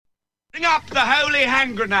Bring up the holy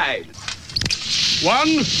hand grenade. 1,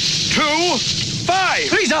 2, 5.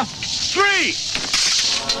 Please, sir. 3.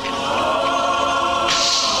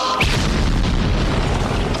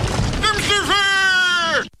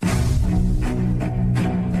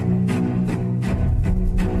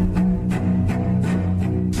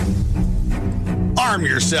 Arm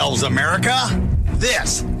yourselves, America.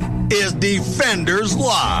 This is Defenders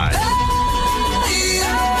Live. Here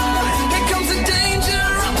comes the danger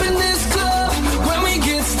up in this club. When we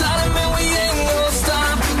get started, man, we ain't gonna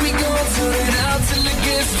stop. We gonna turn it out till it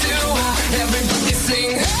gets too hot. Everybody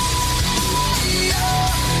sing, hey,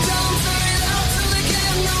 don't turn it out till it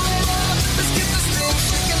get no more. Let's get this thing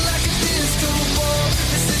shaking like a disco ball.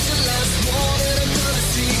 This is your last one and I'm gonna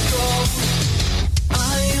see go.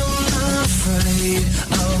 I am not afraid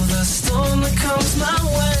of the storm that comes my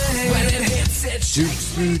way. When it hits, it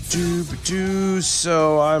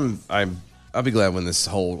So I'll be glad when this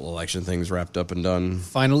whole election thing's wrapped up and done.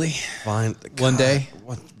 Finally. Fine. One day.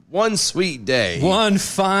 One sweet day. One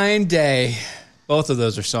fine day. Both of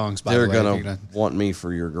those are songs, by They're the way. going to want me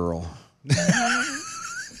for your girl.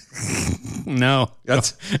 No.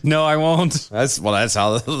 No, I won't. That's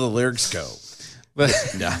how the lyrics go. But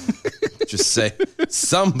Yeah. Just say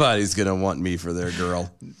somebody's going to want me for their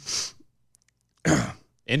girl.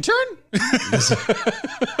 intern?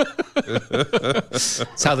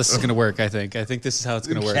 That's how this is going to work, I think. I think this is how it's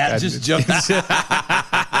going to work. Cat just jumped.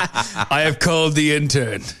 I have called the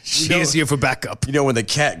intern. She is here for backup. You know, when the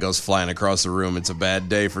cat goes flying across the room, it's a bad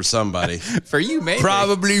day for somebody. For you, maybe.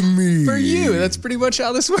 Probably me. For you. That's pretty much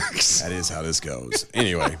how this works. That is how this goes.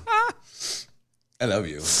 Anyway. I love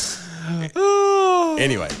you.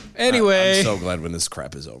 Anyway. I'm so glad when this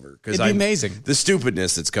crap is over. It'd be amazing. The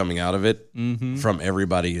stupidness that's coming out of it from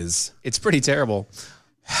everybody it's pretty terrible.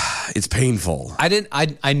 It's painful. I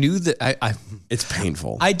knew that It's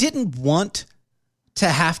painful. I didn't want to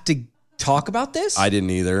have to talk about this. I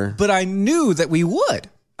didn't either. But I knew that we would.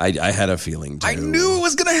 I had a feeling too. I knew it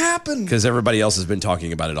was going to happen. Because everybody else has been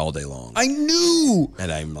talking about it all day long. I knew.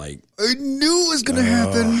 And I'm like, I knew it was going to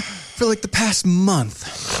happen for like the past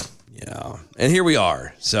month. yeah. And here we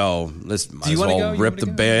are. So let's might as wanna well go? rip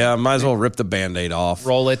the Band-Aid off.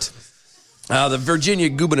 Roll it. The Virginia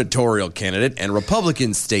gubernatorial candidate and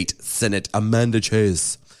Republican state Senate Amanda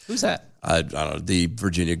Chase. Who's that? I don't know, the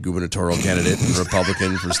Virginia gubernatorial candidate and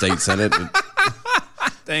Republican for state Senate.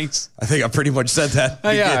 Thanks. I think I pretty much said that.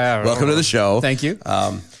 Yeah. Welcome to the show. Thank you.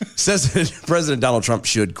 Says that President Donald Trump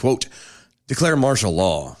should, quote, declare martial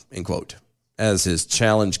law, end quote, as his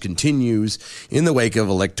challenge continues in the wake of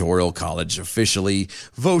Electoral College officially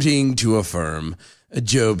voting to affirm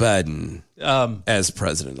Joe Biden as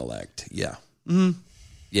president-elect. Yeah. Mm-hmm.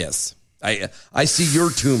 Yes. I see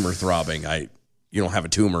your tumor throbbing. You don't have a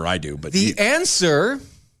tumor, I do. But the answer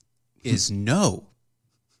is no.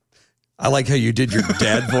 I like how you did your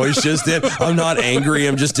dad voice just then. I'm not angry.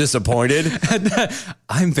 I'm just disappointed.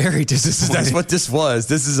 I'm very disappointed. That's what this was.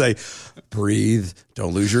 This is a breathe.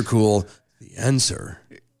 Don't lose your cool. The answer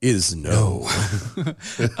is no.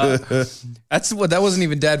 That wasn't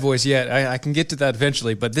even dad voice yet. I can get to that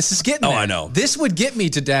eventually, but this is getting there. I know. This would get me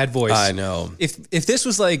to dad voice. I know. If this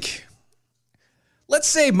was like, let's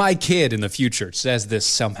say my kid in the future says this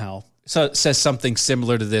somehow. So says something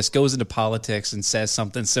similar to this, goes into politics and says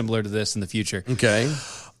something similar to this in the future. Okay.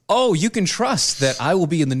 Oh, you can trust that I will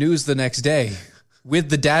be in the news the next day with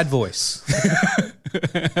the dad voice.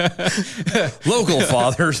 Local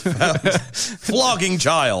father flogging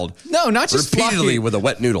child. No, not just repeatedly flogging. with a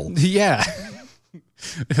wet noodle. Yeah.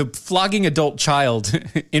 Flogging adult child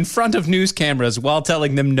in front of news cameras while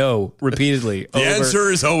telling them no repeatedly. The answer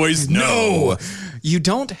is always no. You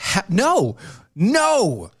don't have...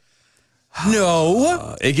 No.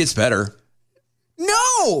 It gets better.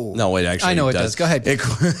 No. No, wait, actually, I know it does. Go ahead. In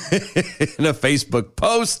a Facebook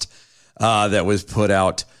post that was put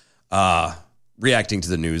out reacting to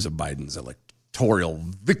the news of Biden's electoral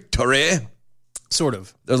victory. Sort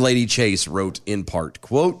of. The lady Chase wrote in part,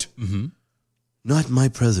 quote, not my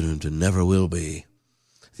president and never will be.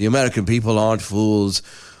 The American people aren't fools.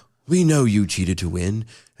 We know you cheated to win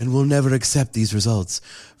and will never accept these results.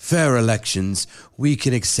 Fair elections we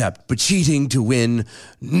can accept, but cheating to win,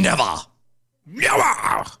 never.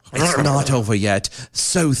 Never. It's not over yet.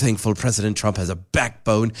 So thankful President Trump has a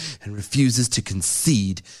backbone and refuses to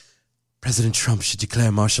concede. President Trump should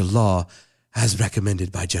declare martial law as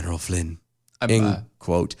recommended by General Flynn. End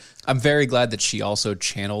quote. I'm very glad that she also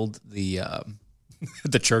channeled the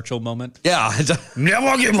the Churchill moment. Yeah.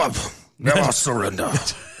 Never give up. Never surrender.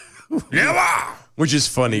 Never. Which is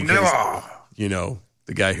funny. Never. You know,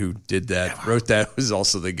 The guy who did that, wrote that, was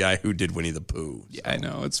also the guy who did Winnie the Pooh. Yeah, I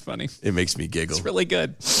know. It's funny. It makes me giggle. It's really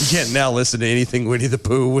good. You can't now listen to anything Winnie the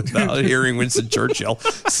Pooh without hearing Winston Churchill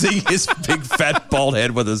seeing his big fat bald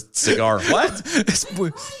head with a cigar. What?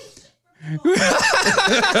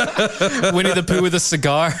 Winnie the Pooh with a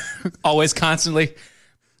cigar, always constantly.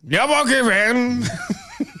 Never give in.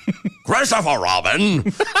 Christopher Robin.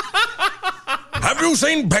 Have you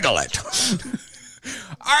seen Piglet?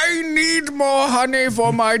 I need more honey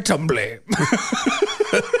for my tumbly.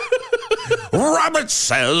 Rabbit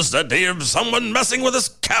says that there's someone messing with his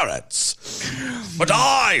carrots. But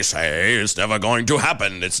I say it's never going to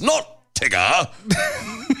happen. It's not Tigger.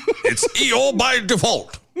 It's Eeyore by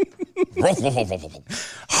default.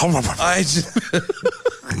 I just,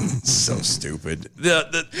 so stupid.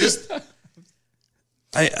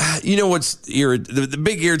 You know what's the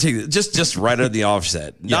big irritating? Just right at the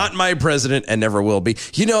offset. Yeah. Not my president and never will be.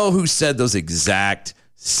 You know who said those exact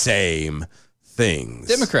same things?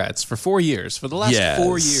 Democrats for 4 years. For the last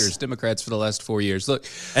 4 years. Democrats for the last 4 years.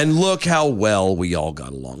 Look how well we all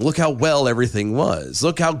got along. Look how well everything was.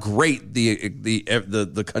 Look how great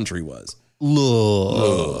the country was.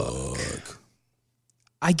 Look.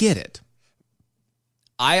 I get it.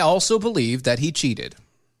 I also believe that he cheated.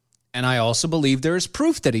 And I also believe there is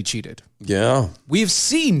proof that he cheated. Yeah. We've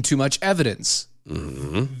seen too much evidence.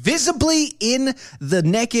 Visibly in the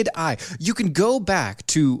naked eye. You can go back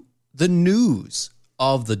to the news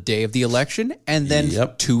of the day of the election and then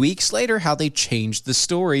 2 weeks later how they changed the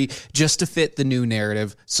story just to fit the new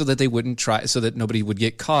narrative so that they wouldn't try, so that nobody would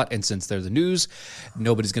get caught. And since they're the news,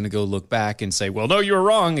 nobody's going to go look back and say, well, no, you were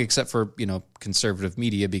wrong, except for, conservative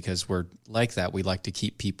media, because we're like that. We like to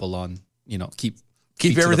keep people on, keep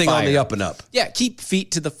everything on the up and up. Yeah, keep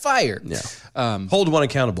feet to the fire. Yeah. Hold one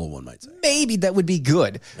accountable, one might say. Maybe that would be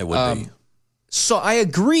good. It would be. So I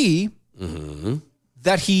agree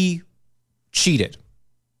that he cheated.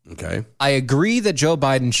 Okay. I agree that Joe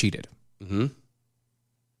Biden cheated.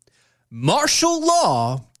 Martial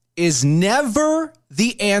law is never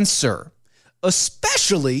the answer,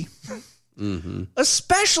 especially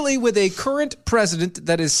with a current president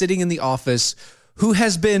that is sitting in the office who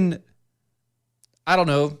has been, I don't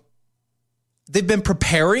know, they've been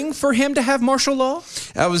preparing for him to have martial law?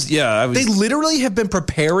 They literally have been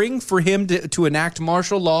preparing for him to enact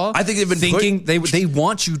martial law. I think they've been thinking they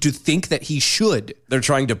want you to think that he should. They're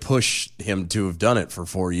trying to push him to have done it for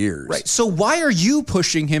 4 years. Right. So why are you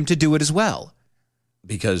pushing him to do it as well?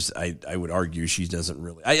 Because I would argue she doesn't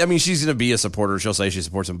really. I mean, she's going to be a supporter. She'll say she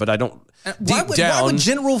supports him, but I don't. Why would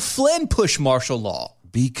General Flynn push martial law?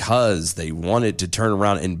 Because they wanted to turn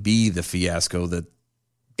around and be the fiasco that.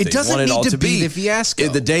 It doesn't need to be the fiasco.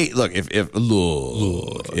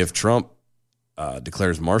 If Trump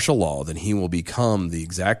declares martial law, then he will become the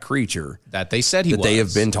exact creature that they said he was. They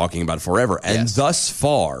have been talking about forever. And thus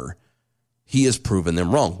far, he has proven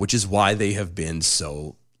them wrong, which is why they have been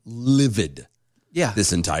so livid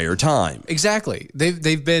this entire time. Exactly.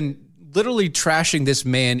 They've been literally trashing this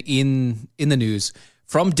man in the news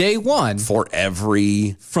from day one. For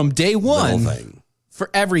every little thing. For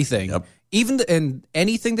everything. Yep. And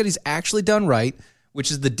anything that he's actually done right,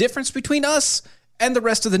 which is the difference between us and the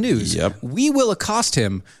rest of the news. Yep. We will accost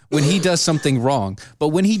him when he does something wrong. But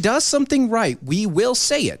when he does something right, we will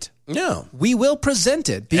say it. Yeah. We will present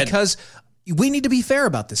it because we need to be fair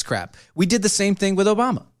about this crap. We did the same thing with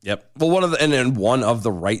Obama. Yep. Well, one of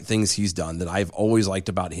the right things he's done that I've always liked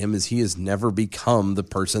about him is he has never become the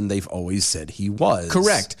person they've always said he was.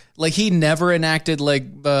 Correct. Like he never enacted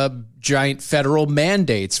giant federal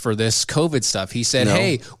mandates for this COVID stuff. He said,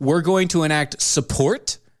 hey, we're going to enact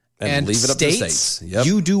support and leave it up to the states. Yep.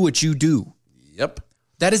 You do what you do. Yep.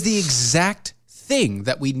 That is the exact thing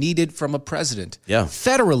that we needed from a president. Yeah.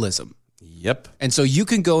 Federalism. Yep. And so you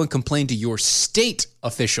can go and complain to your state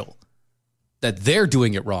official that they're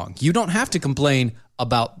doing it wrong. You don't have to complain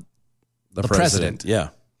about the president. Yeah.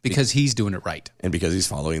 Because he's doing it right. And because he's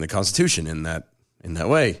following the Constitution in that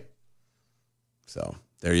way. So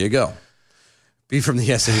there you go. B from the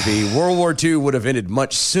SAV. World War II would have ended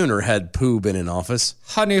much sooner had Pooh been in office.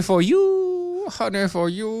 Honey for you, honey for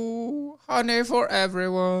you, honey for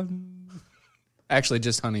everyone. Actually,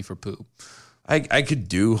 just honey for Pooh. I could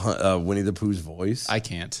do Winnie the Pooh's voice. I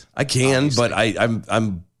can't. I can, obviously. But I'm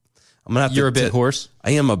gonna have You're a bit hoarse.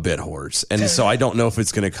 I am a bit hoarse, and so I don't know if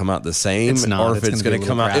it's going to come out the same, it's not, or if it's going to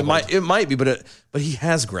come out. Graveled. It might be, but he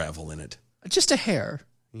has gravel in it. Just a hair.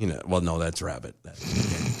 Well, no, that's rabbit.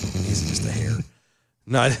 He's just a hair.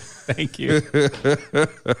 Not. Thank you.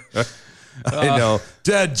 I know.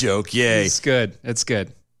 Dad joke. Yay. It's good. It's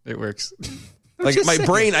good. It works. Like my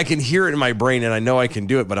brain, I can hear it in my brain, and I know I can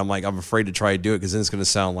do it, but I'm afraid to try to do it because then it's going to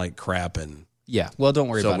sound like crap. And yeah, well, don't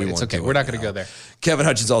worry about it. It's okay. We're not going to go there. Kevin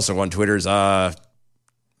Hutchins also on Twitter's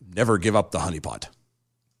never give up the honeypot.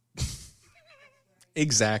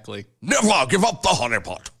 Exactly. Never give up the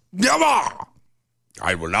honeypot. Never.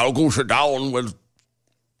 I will now go sit down with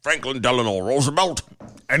Franklin Delano Roosevelt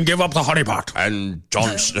And give up the honeypot. and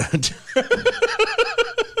Johnson.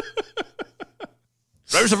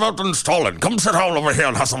 Roosevelt and Stalin, come sit down over here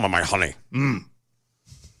and have some of my honey.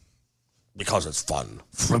 Because it's fun.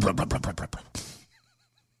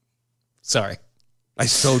 Sorry. I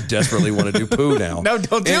so desperately want to do poo now. No,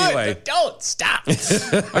 don't do it. Don't stop.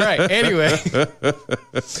 All right. Anyway,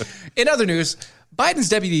 in other news, Biden's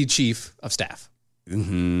deputy chief of staff,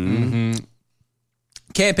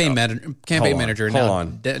 campaign manager, now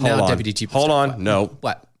deputy chief. Hold of staff. on. No.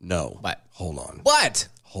 What? No. What? Hold on. What?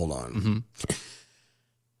 Hold on.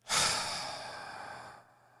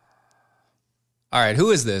 All right.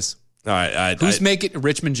 Who is this? All right. Who's making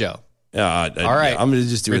Richmond Joe? All right. I'm going to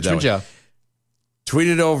just do Richmond it that way. Joe. Tweet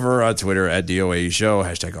it over on Twitter at DOA Show,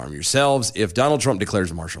 #arm yourselves. If Donald Trump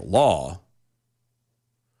declares martial law,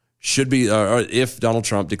 if Donald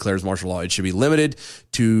Trump declares martial law, it should be limited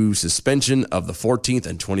to suspension of the 14th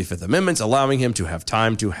and 25th Amendments, allowing him to have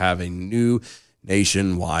time to have a new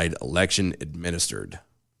nationwide election administered.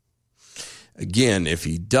 Again, if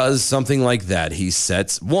he does something like that, he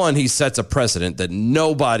sets a precedent that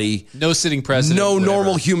no sitting president,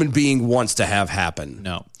 normal human being wants to have happen.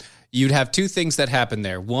 No. You'd have two things that happen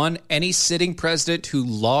there. One, any sitting president who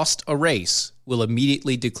lost a race will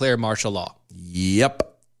immediately declare martial law. Yep.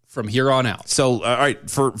 From here on out. So, all right,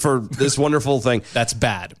 for this wonderful thing. That's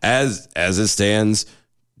bad. As it stands,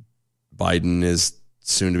 Biden is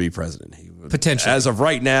soon to be president. Potentially. As of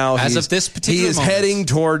right now, of this particular he is moment. heading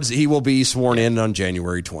towards, he will be sworn in on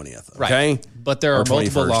January 20th. Okay? Right. But there are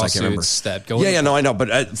multiple lawsuits that go Yeah, no, I know.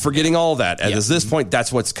 But forgetting all that, at this point,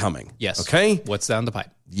 that's what's coming. Yes. Okay? What's down the pipe?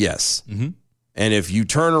 Yes. Mm-hmm. And if you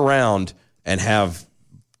turn around and have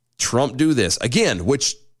Trump do this, again,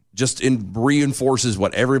 which just reinforces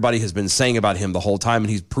what everybody has been saying about him the whole time, and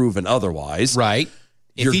he's proven otherwise. Right.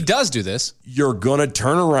 If he does do this, you're going to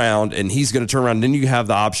turn around and he's going to turn around. And then you have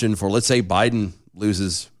the option for, let's say Biden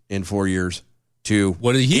loses in 4 years to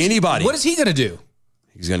anybody. What is he going to do?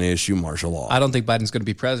 He's going to issue martial law. I don't think Biden's going to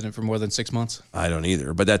be president for more than 6 months. I don't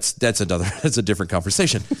either. But that's a different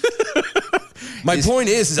conversation. My point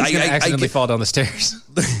is he's going to accidentally fall down the stairs.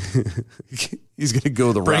 He's going to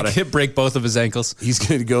go the route. Break both of his ankles. He's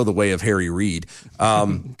going to go the way of Harry Reid.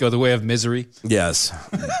 Go the way of misery. Yes.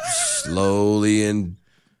 Slowly and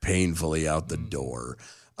painfully out the door.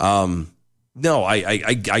 No,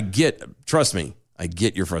 I get, trust me, I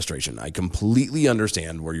get your frustration. I completely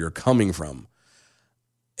understand where you're coming from.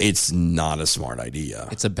 It's not a smart idea.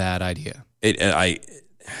 It's a bad idea.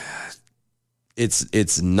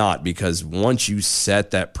 It's not, because once you set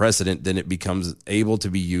that precedent, then it becomes able to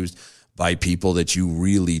be used by people that you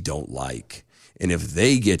really don't like. And if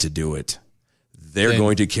they get to do it, they're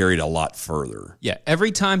going to carry it a lot further. Yeah.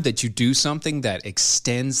 Every time that you do something that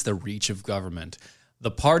extends the reach of government,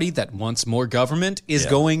 the party that wants more government is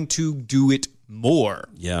going to do it more.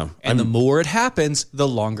 Yeah. And the more it happens, the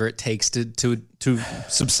longer it takes to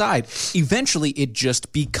subside. Eventually, it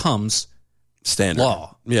just becomes standard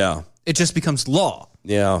law. Yeah. It just becomes law.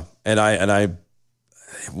 Yeah. And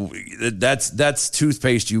that's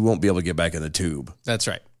toothpaste you won't be able to get back in the tube. That's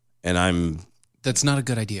right. And that's not a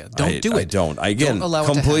good idea. Don't do it. I don't. Again, don't allow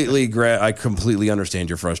I completely understand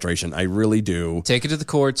your frustration. I really do. Take it to the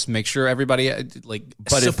courts. Make sure everybody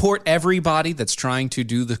support everybody that's trying to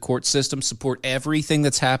do the court system. Support everything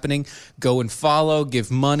that's happening. Go and follow. Give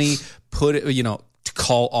money.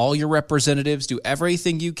 Call all your representatives. Do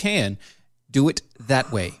everything you can. Do it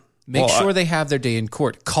that way. Make sure they have their day in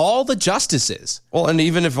court. Call the justices. Well, and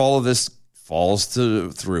even if all of this falls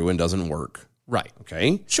through and doesn't work. Right.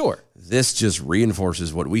 Okay. Sure. This just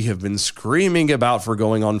reinforces what we have been screaming about for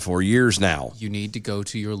going on 4 years now. You need to go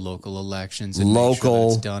to your local elections and make sure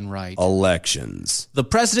it's done right. Elections. The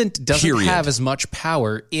president doesn't have as much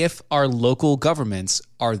power if our local governments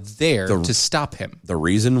are there to stop him. The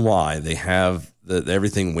reason why they have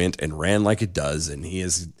everything went and ran like it does, and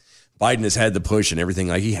Biden has had the push and everything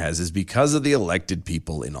like he has, is because of the elected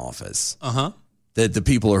people in office. Uh-huh. That the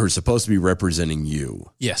people who are supposed to be representing you.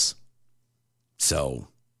 Yes. So,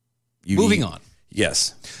 moving on.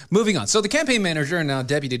 Yes. Moving on. So the campaign manager and now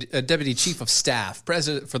deputy chief of staff,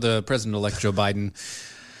 for the president-elect Joe Biden,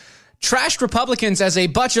 trashed Republicans as a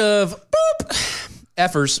bunch of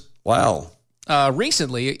effers. Wow.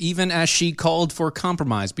 recently, even as she called for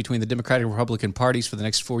compromise between the Democratic and Republican parties for the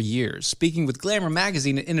next 4 years. Speaking with Glamour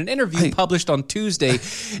magazine in an interview published on Tuesday,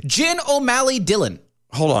 Jen O'Malley Dillon.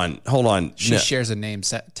 Hold on. She shares a name.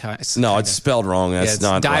 No, it's spelled wrong. That's it's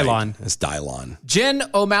not Dylon. Right. It's Dylon. Jen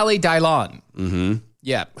O'Malley Dylon. Mm-hmm.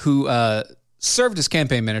 Yeah, who served as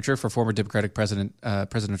campaign manager for former Democratic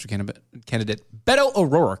presidential candidate Beto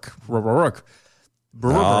O'Rourke.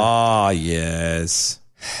 Yes.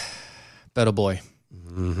 Beto boy.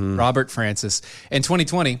 Mm-hmm. Robert Francis. In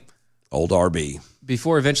 2020. Old RB.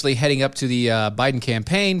 Before eventually heading up to the Biden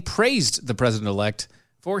campaign, praised the president-elect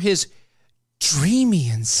for his dreamy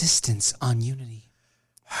insistence on unity.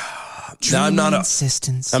 Now, I'm not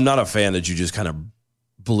a fan that you just kind of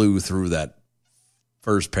blew through that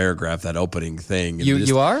first paragraph, that opening thing.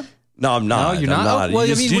 You are? No, I'm not. No, you're not? Well,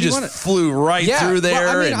 you just flew right through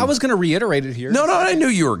there. Well, I was going to reiterate it here. No, I knew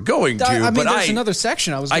you were going to. But there's another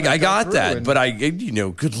section I was going to I got that, but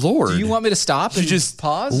good Lord. Do you want me to stop and just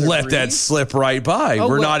pause? Let that slip right by.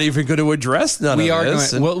 We're not even going to address none of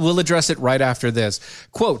this. We'll address it right after this.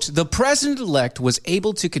 Quote, the president-elect was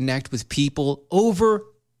able to connect with people over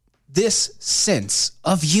this sense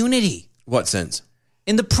of unity. What sense?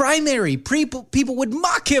 In the primary, people would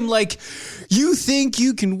mock him like, you think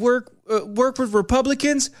you can work with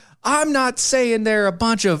Republicans? I'm not saying they're a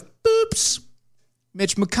bunch of boops.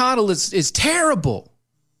 Mitch McConnell is terrible.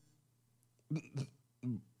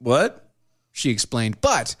 What? She explained.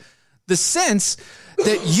 But the sense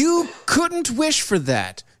that you couldn't wish for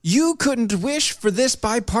that, you couldn't wish for this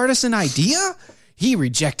bipartisan idea, he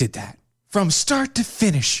rejected that from start to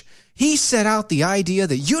finish. He set out the idea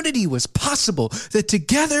that unity was possible, that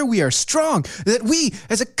together we are strong, that we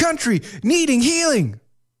as a country needing healing.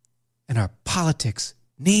 And our politics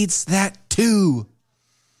needs that too.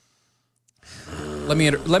 Let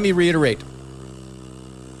me reiterate.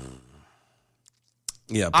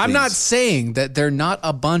 Yeah, please. I'm not saying that they're not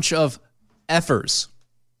a bunch of effers.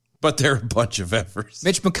 But they're a bunch of effers.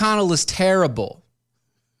 Mitch McConnell is terrible.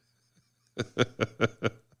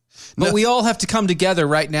 But we all have to come together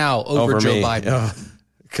right now over Joe Biden.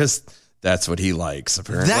 Because that's what he likes,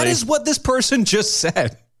 apparently. That is what this person just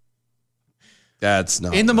said. That's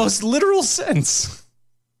not. In the most literal sense.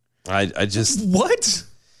 I just. What?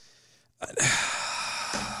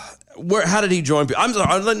 How did he join? I'm sorry.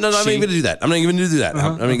 I'm not even going to do that. I'm not even going to do that.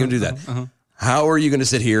 I'm not even going to do that. How are you going to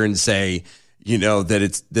sit here and say,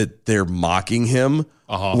 that they're mocking him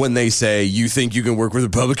when they say, you think you can work with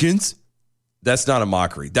Republicans? That's not a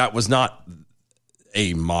mockery. That was not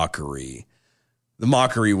a mockery. The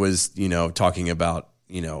mockery was, talking about,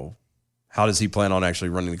 how does he plan on actually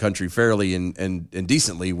running the country fairly and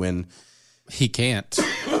decently when he can't,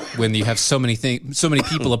 when you have so many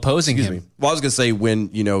people opposing him. Well, I was going to say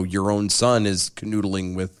when, your own son is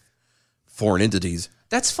canoodling with foreign entities.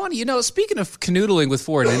 That's funny. Speaking of canoodling with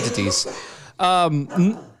foreign entities,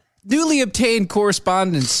 newly obtained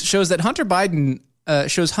correspondence shows that Hunter Biden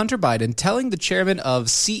telling the chairman of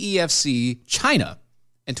CEFC China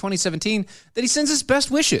in 2017 that he sends his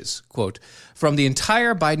best wishes, quote, from the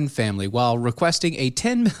entire Biden family while requesting a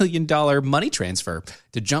 $10 million money transfer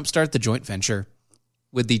to jumpstart the joint venture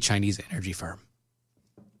with the Chinese energy firm.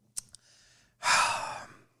 I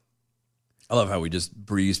love how we just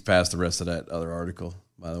breezed past the rest of that other article,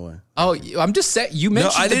 by the way. Oh, I'm just saying, you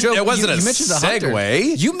mentioned the joke. It wasn't you a mentioned the segue. Hunter.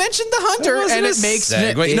 You mentioned the Hunter, and it makes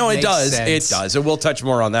sense. It does. Sense. It does. And we'll touch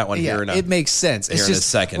more on that one here in it makes sense. It's just, in a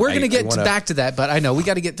second. We're going to get back to that, but I know we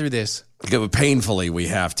got to get through this. Painfully, we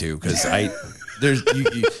have to, because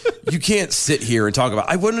you can't sit here and talk about.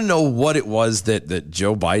 I want to know what it was that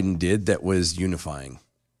Joe Biden did that was unifying.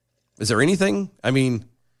 Is there anything? I mean,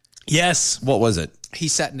 yes. What was it? He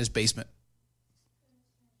sat in his basement.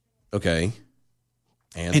 Okay.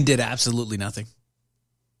 And did absolutely nothing.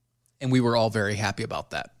 And we were all very happy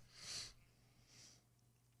about that.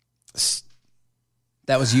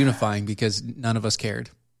 That was unifying because none of us cared.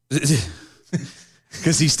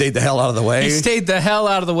 Because he stayed the hell out of the way? He stayed the hell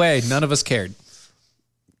out of the way. None of us cared.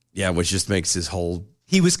 Yeah, which just makes his whole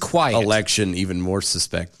he was quiet election even more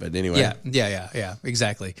suspect. But anyway. Yeah,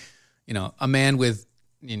 exactly. A man with...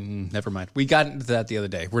 never mind. We got into that the other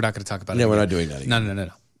day. We're not going to talk about it. No, we're not doing that again. No.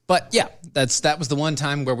 But yeah, that was the one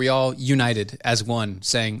time where we all united as one,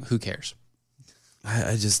 saying, who cares?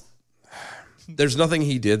 I just... There's nothing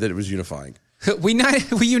he did that it was unifying. We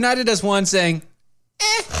united as one, saying,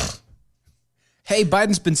 hey,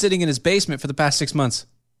 Biden's been sitting in his basement for the past 6 months.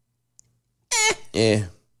 Joe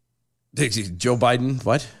Biden,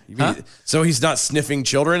 what? So he's not sniffing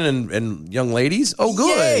children and young ladies? Oh,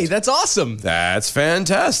 good. Yay, that's awesome. That's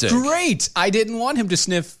fantastic. Great. I didn't want him to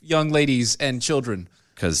sniff young ladies and children.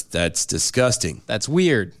 because that's disgusting. That's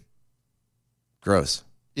weird. Gross.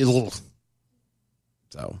 Ugh.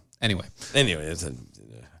 So Anyway, it's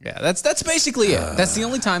yeah, that's basically it. That's the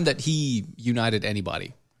only time that he united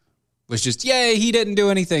anybody. Was just, yay, he didn't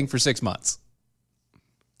do anything for 6 months.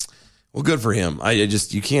 well, good for him. I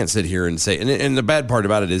just you can't sit here and say. And the bad part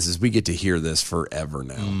about it is we get to hear this forever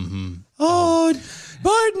now. Mm-hmm. Oh,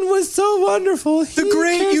 Biden was so wonderful. The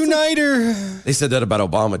great uniter. They said that about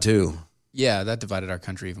Obama too. Yeah, that divided our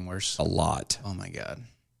country even worse. A lot. Oh, my God.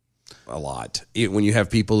 A lot. When you have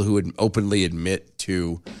people who would openly admit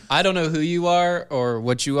to. I don't know who you are or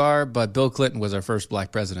what you are, but Bill Clinton was our first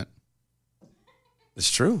black president. It's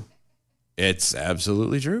true. It's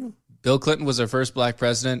absolutely true. Bill Clinton was our first black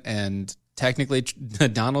president, and technically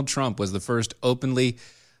Donald Trump was the first openly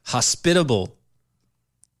hospitable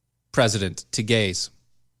president to gays,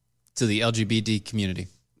 to the LGBT community.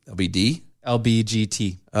 LBD?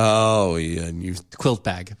 LBGT. Oh, yeah. And you Quilt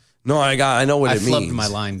bag. No, I know what I it means. flubbed my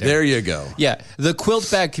line there. There you go. Yeah, the quilt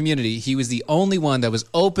bag community, he was the only one that was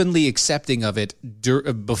openly accepting of it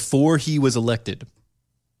before he was elected.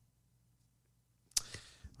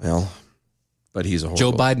 Well, but he's a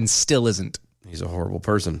horrible. Joe Biden still isn't, He's a horrible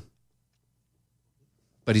person.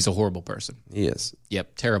 but he's a horrible person. He is.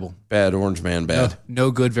 Yep, terrible. Bad orange man, bad.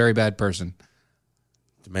 No good, very bad person.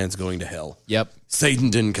 The man's going to hell. Yep,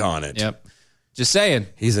 Satan incarnate. yep. Just saying.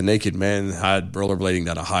 He's a naked man rollerblading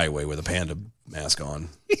down a highway with a panda mask on.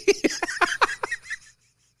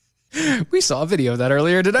 We saw a video of that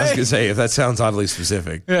earlier I was today. going to say, if that sounds oddly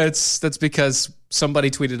specific, Yeah, that's because somebody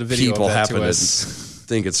tweeted a video people of that happen to to us.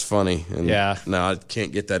 think it's funny. And Yeah. No, I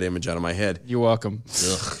can't get that image out of my head. You're welcome.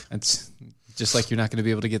 Ugh. It's just like you're not going to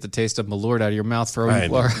be able to get the taste of Malort out of your mouth for I a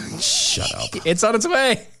know. while. Shut up. It's on its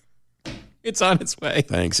way. It's on its way.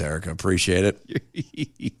 Thanks, Erica. Appreciate it.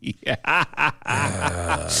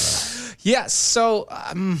 Yes. So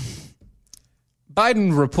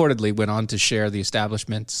Biden reportedly went on to share the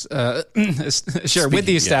establishment, with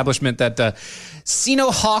the establishment that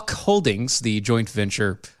Sinohawk Holdings, the joint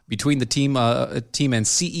venture between the team and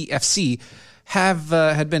CEFC,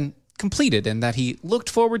 had been completed, and that he looked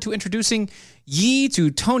forward to introducing Yi to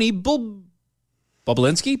Tony Bobulinski.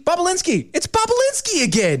 Bobulinski! It's Bobulinski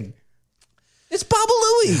again! It's Baba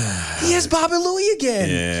Louie! He is Baba Louie again!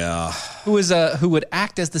 Yeah. Who would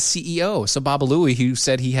act as the CEO. So Baba Louie, who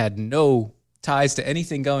said he had no ties to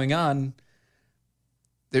anything going on,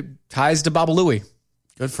 ties to Baba Louie.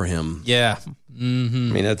 Good for him. Yeah. I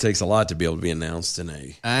mean, that takes a lot to be able to be announced in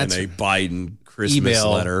a Biden Christmas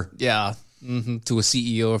Email. letter. Yeah. To a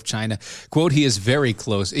CEO of China. Quote, he is very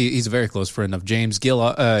close. He's a very close friend of James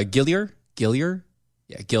Gilliar.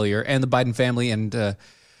 Yeah, Gilliar and the Biden family, and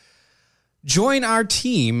join our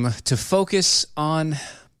team to focus on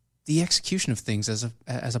the execution of things as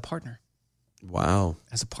a partner. Wow.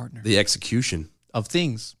 As a partner. The execution. Of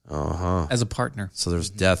things. Uh-huh. As a partner. So there's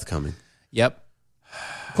death coming. Yep.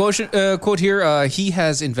 Quote here, he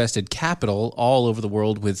has invested capital all over the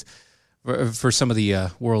world for some of the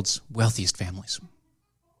world's wealthiest families.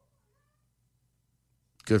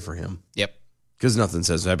 Good for him. Yep. Because nothing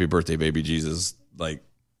says happy birthday, baby Jesus, like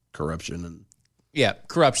corruption. And Yeah,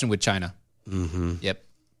 corruption with China. Mm-hmm. Yep.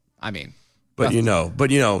 I mean. But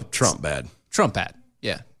Trump bad. Trump bad.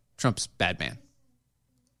 Yeah. Trump's bad man.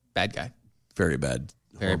 Bad guy. Very bad.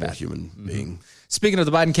 Very horrible bad. human being. Speaking of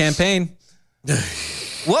the Biden campaign,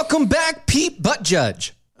 welcome back, Pete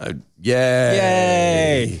Buttigieg.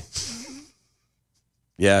 Yay.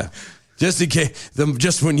 Yeah. Just in case,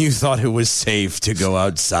 just when you thought it was safe to go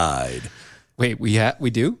outside. Wait, we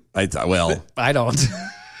do? I thought, well, I don't.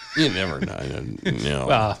 you never know. No.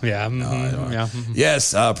 Well, yeah. Yeah.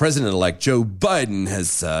 Yes, President-elect Joe Biden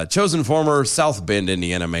has chosen former South Bend,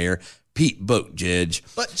 Indiana Mayor Pete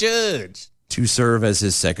Buttigieg to serve as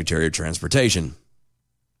his Secretary of Transportation.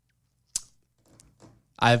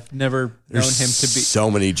 I've never known him to be.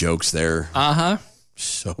 So many jokes there. Uh-huh.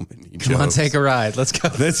 So many jokes. Come on, take a ride. Let's go.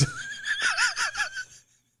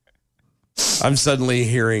 I'm suddenly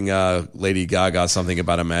hearing Lady Gaga something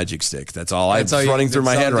about a magic stick. That's all. It's running through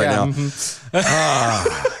my head right now.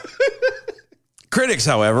 Mm-hmm. Critics,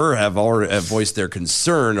 however, have voiced their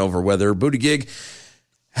concern over whether Buttigieg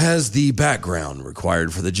has the background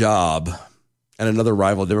required for the job. And another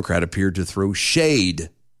rival Democrat appeared to throw shade.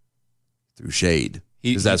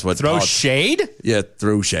 Because that's what throw shade? Yeah,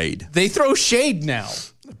 throw shade. They throw shade now.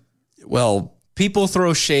 Well, people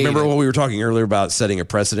throw shade. Remember when we were talking earlier about setting a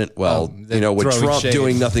precedent? Well, with Trump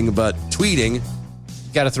doing nothing but tweeting,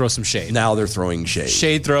 got to throw some shade. Now they're throwing shade.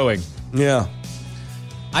 Shade throwing. Yeah.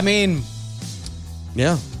 I mean,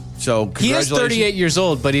 yeah. So he is 38 years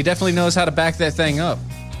old, but he definitely knows how to back that thing up.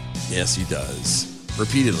 Yes, he does.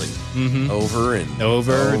 repeatedly. Over and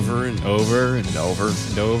Over over and over and and over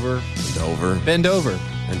and over. and over Bend over.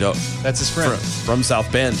 and That's his friend. from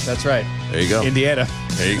South Bend. That's right. There you go. Indiana.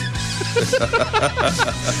 There you go.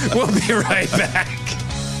 We'll be right back.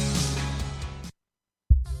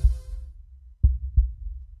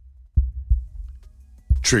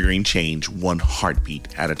 Triggering change one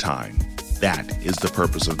heartbeat at a time. That is the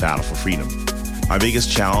purpose of Battle for Freedom. My biggest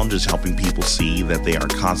challenge is helping people see that they are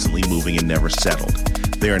constantly moving and never settled.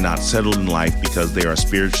 They are not settled in life because they are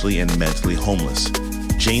spiritually and mentally homeless.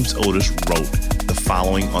 James Otis wrote the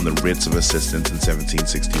following on the writs of assistance in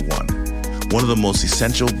 1761. One of the most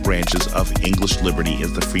essential branches of English liberty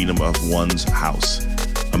is the freedom of one's house.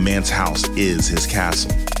 A man's house is his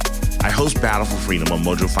castle. I host Battle for Freedom on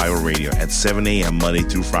Mojo 50 Radio at 7 a.m. Monday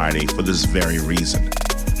through Friday for this very reason.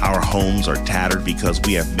 Our homes are tattered because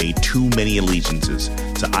we have made too many allegiances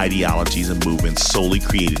to ideologies and movements solely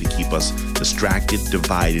created to keep us distracted,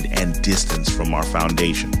 divided, and distanced from our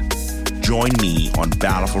foundation. Join me on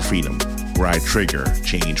Battle for Freedom, where I trigger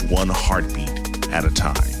change one heartbeat at a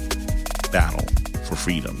time. Battle for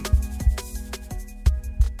Freedom.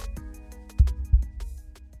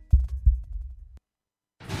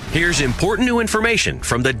 Here's important new information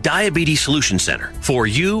from the Diabetes Solution Center for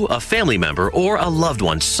you, a family member, or a loved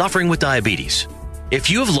one suffering with diabetes. If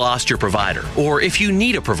you have lost your provider, or if you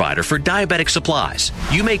need a provider for diabetic supplies,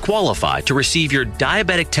 you may qualify to receive your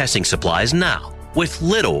diabetic testing supplies now with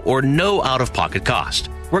little or no out-of-pocket cost,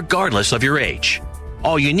 regardless of your age.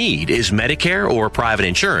 All you need is Medicare or private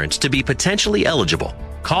insurance to be potentially eligible.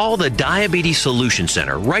 Call the Diabetes Solution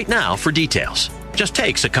Center right now for details. Just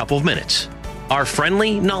takes a couple of minutes. Our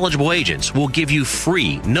friendly, knowledgeable agents will give you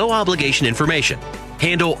free, no-obligation information,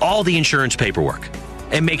 handle all the insurance paperwork,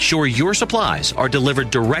 and make sure your supplies are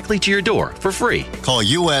delivered directly to your door for free. Call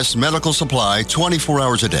U.S. Medical Supply 24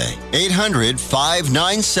 hours a day.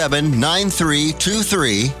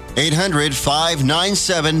 800-597-9323.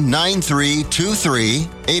 800-597-9323.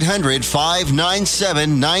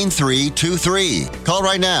 800-597-9323. Call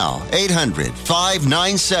right now.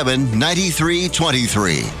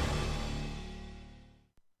 800-597-9323.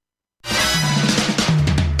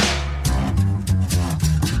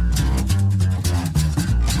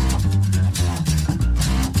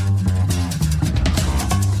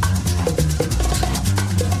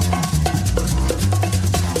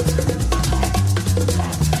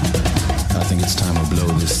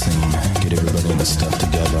 Stuff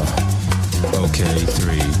together. Okay,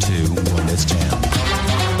 3, 2, 1, let's jam.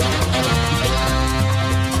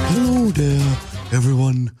 Hello there,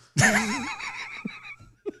 everyone.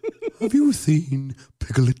 Have you seen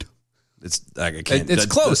Piglet? It's like I can't. It's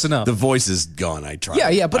close enough. The voice is gone. I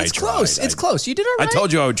tried. Yeah, but it's close. It's close. You did all right. I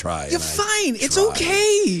told you I would try. You're fine. It's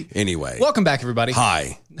okay. Anyway. Welcome back, everybody.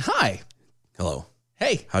 Hi. Hello. Hello.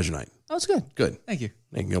 Hey. How's your night? Oh, it's good. Good. Thank you.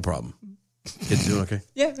 No problem. Kids doing okay?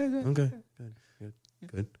 Yeah. Good. Okay.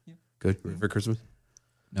 Good. Ready for Christmas?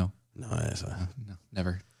 No. No,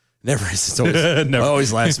 Never. It's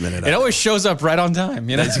always last minute. It always shows up right on time.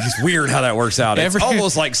 You know, it's weird how that works out. It's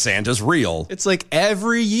almost like Santa's real. It's like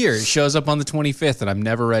every year it shows up on the 25th, and I'm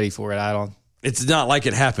never ready for it. It's not like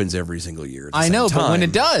it happens every single year. I know, but when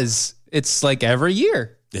it does, it's like every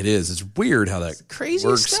year. It is. It's weird how that crazy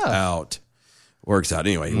works stuff. out.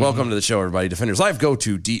 Anyway, welcome to the show, everybody. Defenders Live. Go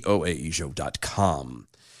to doaeshow.com.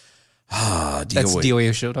 That's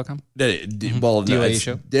doaeshow.com? DOAE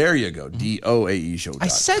Show. There you go. doaeshow.com. I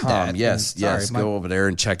said that. Yes. Go over there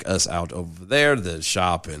and check us out over there. The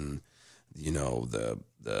shop and, the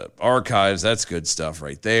archives. That's good stuff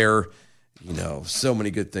right there. So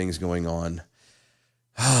many good things going on.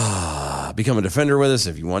 Become a defender with us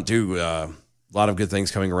if you want to. A lot of good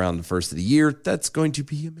things coming around the first of the year. That's going to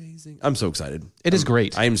be amazing. I'm so excited. It is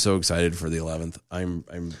great. I'm so excited for the 11th.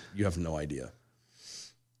 You have no idea.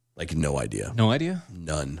 Like, no idea. No idea?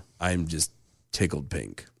 None. I'm just tickled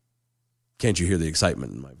pink. Can't you hear the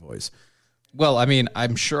excitement in my voice? Well, I mean,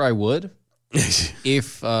 I'm sure I would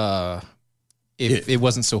if it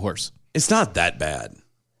wasn't so hoarse. It's not that bad.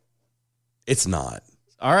 It's not.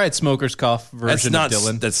 All right, Smoker's Cough version of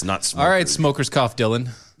Dylan. That's not Smokers. All right, Smoker's Cough, Dylan.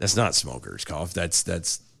 That's not Smoker's Cough.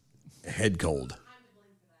 That's head cold.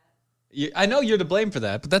 I know you're to blame for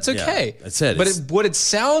that, but that's okay. Yeah, that's it. But what it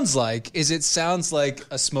sounds like is a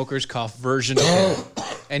Smoker's Cough version of it.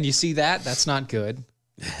 And you see that? That's not good.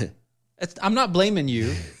 I'm not blaming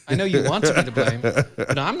you. I know you want to be to blame,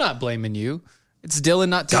 but I'm not blaming you. It's Dylan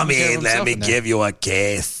not taking care of himself. Come in, let me give you a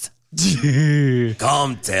kiss.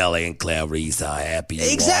 Come tell Aunt Clarice how happy you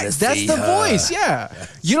exactly. want to That's see the her. voice, yeah.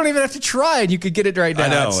 You don't even have to try, and you could get it right now. I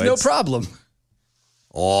know, it's no problem.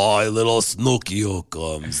 Oh, little Snooky who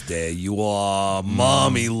comes. There you are.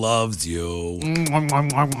 Mommy loves you.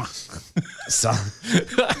 So,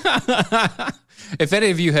 If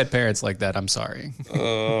any of you had parents like that, I'm sorry.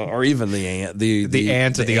 or even the aunt. The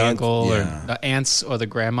aunt or the uncle yeah. or the aunts or the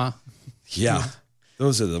grandma. Yeah.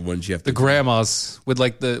 Those are the ones you have to The grandmas with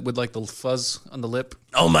like the fuzz on the lip.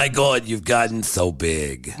 Oh my God, you've gotten so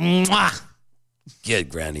big. Mwah! Get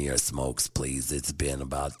Granny your smokes, please. It's been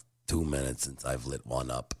about 2 minutes since I've lit one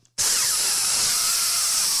up.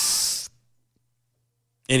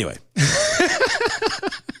 Anyway.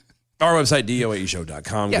 Our website,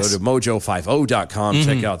 doaeshow.com. Yes. Go to mojo50.com.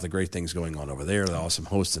 Check out the great things going on over there. The awesome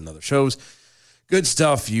hosts and other shows. Good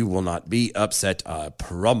stuff. You will not be upset, I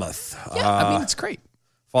promise. Yeah, I mean, it's great.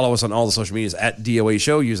 Follow us on all the social medias at DOA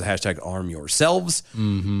Show. Use the hashtag ArmYourselves.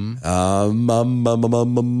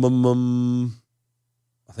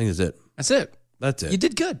 I think that's it. That's it. That's it. You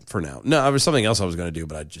did good. For now. No, there was something else I was going to do,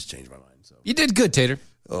 but I just changed my mind. So. You did good, Tater.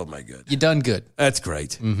 Oh, my God. You done good. That's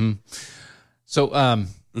great. So,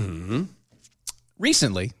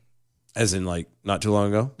 recently. As in, like, not too long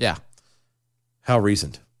ago? Yeah. How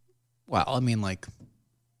recent? Well, I mean, like,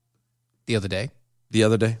 the other day. The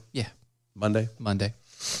other day? Yeah. Monday?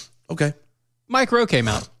 Okay. Mike Rowe came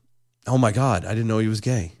out. Oh, my God. I didn't know he was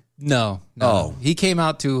gay. No. Oh. He came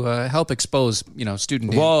out to help expose,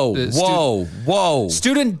 student Whoa.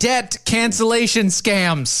 student debt cancellation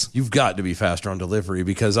scams. You've got to be faster on delivery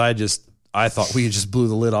because I thought we just blew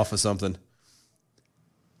the lid off of something.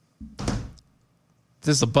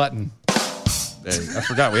 This is a button. Hey, I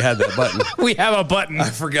forgot we had that button. We have a button.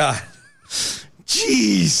 I forgot.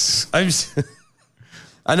 Jeez.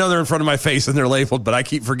 I know they're in front of my face and they're labeled, but I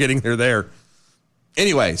keep forgetting they're there.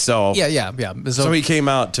 Anyway, so Yeah. So he came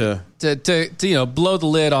out to blow the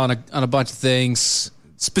lid on a bunch of things,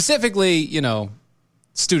 specifically,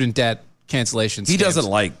 student debt cancellation. He doesn't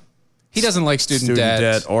like student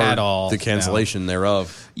debt or at all. the cancellation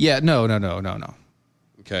thereof. Yeah, no.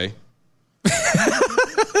 Okay.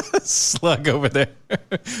 Slug over there.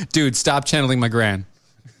 Dude, stop channeling my gran.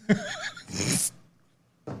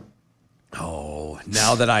 Oh,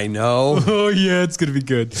 now that I know. Oh, yeah, it's going to be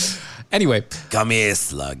good. Anyway. Come here,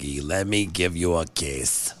 Sluggy. Let me give you a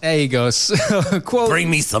kiss. There you go. Quote. Bring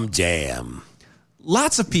me some jam.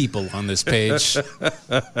 Lots of people on this page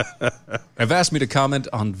have asked me to comment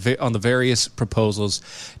on the various proposals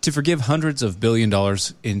to forgive hundreds of billion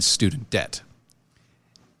dollars in student debt.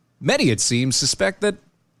 Many, it seems, suspect that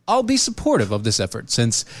I'll be supportive of this effort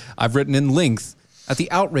since I've written in length at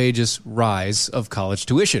the outrageous rise of college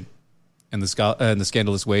tuition and the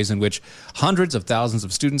scandalous ways in which hundreds of thousands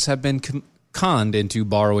of students have been conned into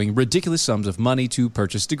borrowing ridiculous sums of money to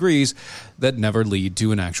purchase degrees that never lead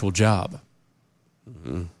to an actual job.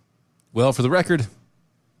 Mm-hmm. Well, for the record,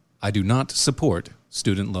 I do not support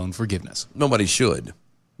student loan forgiveness. Nobody should.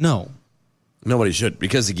 No. Nobody should,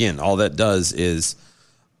 because, again, all that does is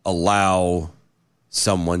allow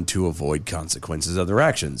someone to avoid consequences of their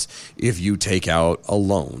actions. If you take out a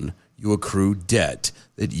loan, you accrue debt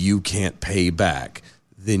that you can't pay back,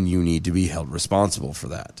 then you need to be held responsible for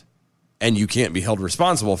that. And you can't be held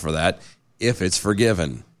responsible for that if it's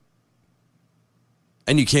forgiven.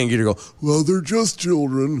 And you can't get to go, well, they're just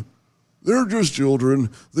children. They're just children.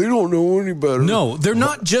 They don't know any better. No, they're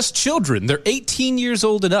not just children. They're 18 years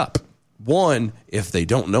old and up. One, if they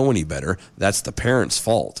don't know any better, that's the parents'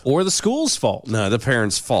 fault. Or the school's fault. No, the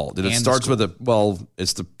parents' fault. And it starts with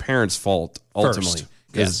it's the parents' fault ultimately.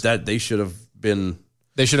 Because they should have been...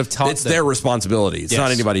 They should have taught It's their responsibility. It's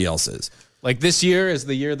not anybody else's. Like this year is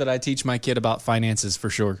the year that I teach my kid about finances for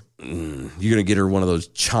sure. You're going to get her one of those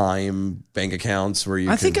Chime bank accounts where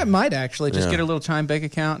you I think I might actually just get her a little Chime bank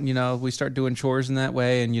account and, we start doing chores in that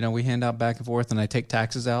way and, we hand out back and forth and I take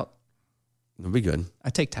taxes out. That'll be good. I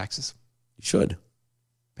take taxes. You should.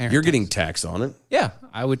 You're getting taxed on it. Yeah,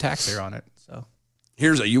 I would tax her on it. So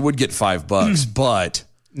you would get $5, but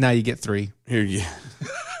now you get $3. Here you.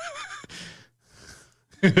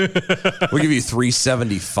 We'll give you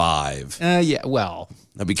 $3.75. Yeah, well.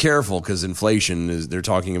 Now be careful because they're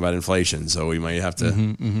talking about inflation, so we might have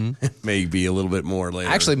to maybe a little bit more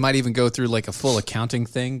later. Actually, might even go through like a full accounting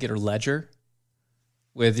thing, get her ledger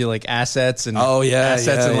with your like assets and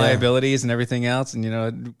and liabilities and everything else,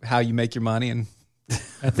 and how you make your money. And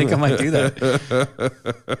I think I might do that.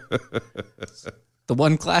 The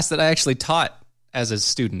one class that I actually taught as a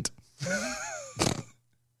student.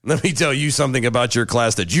 Let me tell you something about your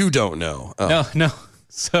class that you don't know. Oh. No.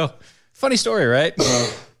 So, funny story, right?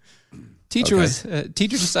 Teacher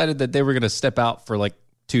decided that they were going to step out for like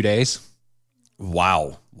 2 days.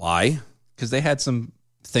 Wow. Why? Because they had some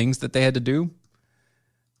things that they had to do.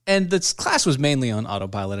 And this class was mainly on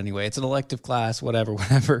autopilot anyway. It's an elective class, whatever.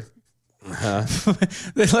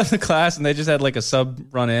 They left the class and they just had like a sub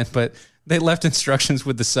run in, but they left instructions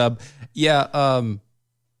with the sub. Yeah,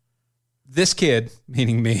 this kid,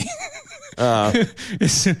 meaning me,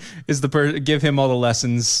 is the person. Give him all the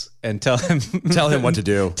lessons and tell him what to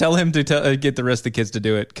do. Tell him to get the rest of the kids to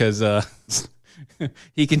do it because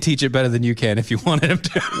he can teach it better than you can if you wanted him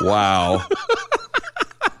to. Wow.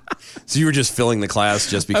 So you were just filling the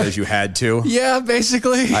class just because you had to? Yeah,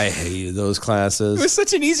 basically. I hated those classes. It was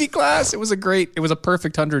such an easy class. It was a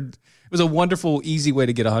perfect 100. It was a wonderful, easy way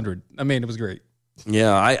to get 100. I mean, it was great.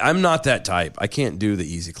 Yeah, I'm not that type. I can't do the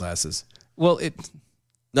easy classes. Well,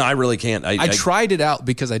 no, I really can't. I tried it out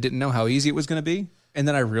because I didn't know how easy it was going to be. And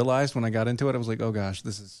then I realized when I got into it, I was like, oh gosh,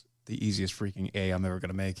 this is the easiest freaking A I'm ever going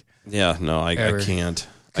to make. Yeah, no, I can't.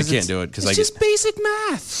 I can't do it because it's just basic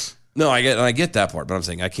math. No, I get that part, but I'm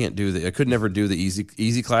saying I can't do I could never do the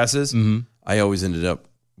easy classes. Mm-hmm. I always ended up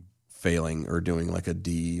failing or doing like a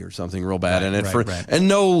D or something real bad in it and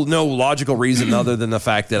no logical reason other than the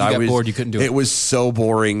fact that I was bored, you couldn't do it. It was so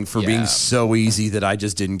boring for being so easy that I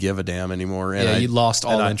just didn't give a damn anymore. And you lost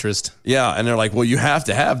all interest. Yeah, and they're like, "Well, you have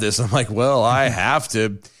to have this." I'm like, "Well, I have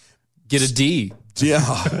to get a D."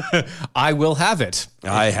 Yeah. I will have it.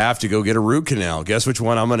 I have to go get a root canal. Guess which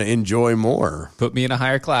one I'm going to enjoy more? Put me in a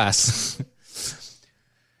higher class.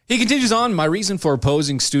 He continues on, my reason for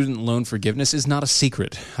opposing student loan forgiveness is not a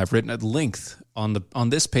secret. I've written at length on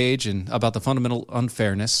this page and about the fundamental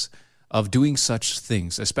unfairness of doing such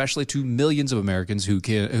things, especially to millions of Americans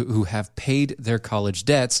who have paid their college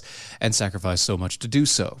debts and sacrificed so much to do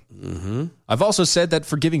so. Mm-hmm. I've also said that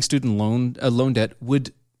forgiving student loan debt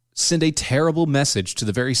would send a terrible message to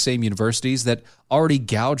the very same universities that already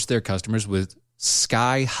gouge their customers with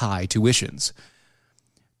sky-high tuitions.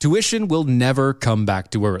 Tuition will never come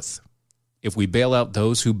back to earth. If we bail out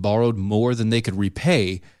those who borrowed more than they could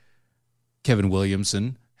repay, Kevin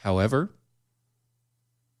Williamson, however...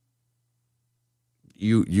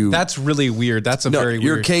 You That's really weird. That's very weird.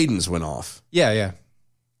 Your cadence went off. Yeah.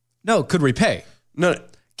 No, could repay. No.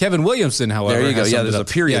 Kevin Williamson, however. There you go. Yeah, there's a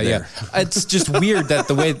period there. It's just weird that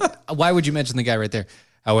the way... Why would you mention the guy right there?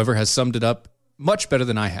 However, has summed it up much better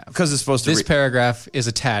than I have. Because it's supposed to... This paragraph is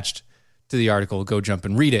attached to the article. Go jump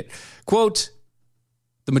and read it. Quote,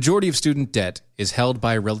 the majority of student debt is held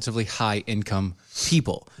by relatively high-income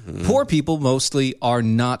people. Mm-hmm. Poor people mostly are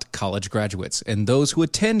not college graduates, and those who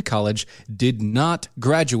attend college but did not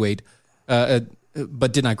graduate,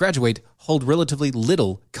 hold relatively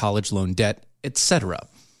little college loan debt, etc.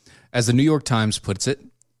 As the New York Times puts it,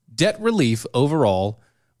 debt relief overall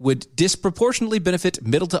would disproportionately benefit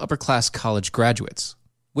middle to upper class college graduates.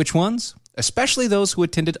 Which ones? Especially those who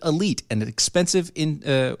attended elite and expensive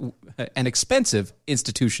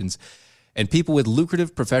institutions and people with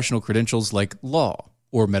lucrative professional credentials like law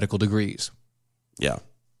or medical degrees. Yeah.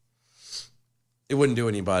 It wouldn't do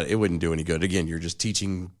any good. Again, you're just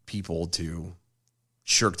teaching people to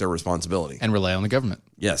shirk their responsibility. And rely on the government.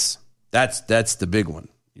 Yes. That's the big one.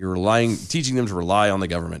 You're teaching them to rely on the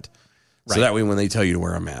government. Right. So that way when they tell you to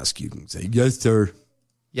wear a mask, you can say, yes, sir.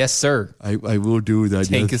 Yes, sir. I will do that.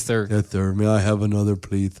 Take it, sir. Yes, sir. May I have another,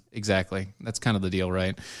 please? Exactly. That's kind of the deal,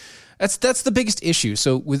 right? That's the biggest issue.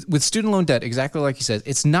 So with student loan debt, exactly like you said,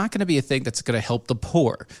 it's not going to be a thing that's going to help the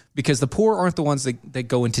poor because the poor aren't the ones that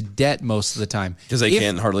go into debt most of the time. Because they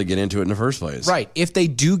can't hardly get into it in the first place. Right. If they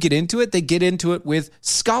do get into it, they get into it with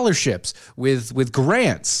scholarships, with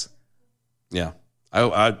grants. Yeah.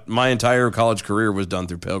 My entire college career was done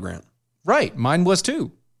through Pell Grant. Right. Mine was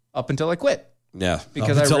too, up until I quit. Yeah.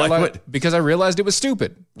 Because I realized it was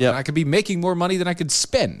stupid. Yeah. I could be making more money than I could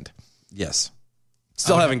spend. Yes.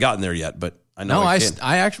 Still haven't gotten there yet, but I know. No, I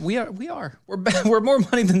actually we are. We're more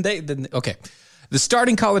money than okay. The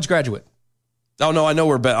starting college graduate. Oh no, I know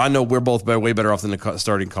we're both way better off than the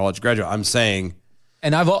starting college graduate. I'm saying,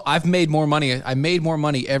 and I've made more money. I made more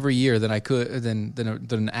money every year than I could than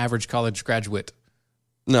an average college graduate.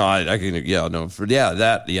 No, I can. Yeah, no,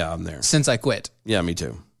 I'm there since I quit. Yeah, me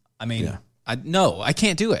too. I mean, I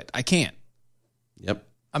can't do it. I can't. Yep.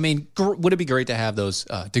 I mean, would it be great to have those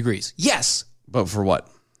degrees? Yes. But for what?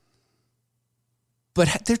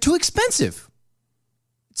 But they're too expensive.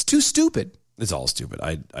 It's too stupid. It's all stupid.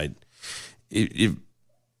 The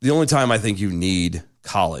only time I think you need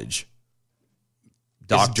college,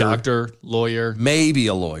 doctor, lawyer, maybe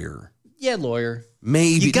a lawyer. Yeah, lawyer.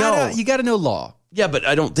 Maybe you gotta know law. Yeah, but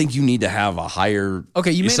I don't think you need to have a higher.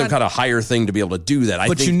 Okay, you may some kind of higher thing to be able to do that.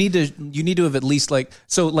 But you need to have at least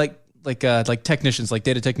technicians, like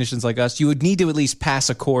data technicians like us, you would need to at least pass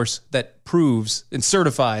a course that proves and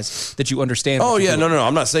certifies that you understand. Oh yeah, no.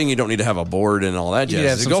 I'm not saying you don't need to have a board and all that You need to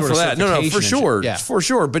have jazz. some Go sort for of that. No, for sure, Yeah. for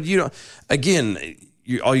sure. But again,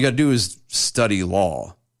 all you got to do is study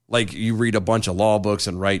law. Like you read a bunch of law books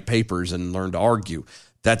and write papers and learn to argue.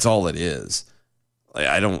 That's all it is.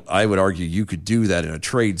 I would argue you could do that in a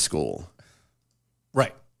trade school.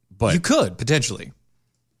 Right. But you could potentially.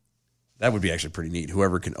 That would be actually pretty neat.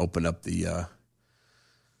 Whoever can open up the,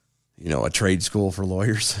 a trade school for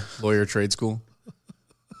lawyers. Lawyer trade school.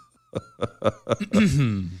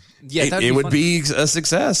 It would be a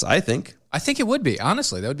success, I think. I think it would be.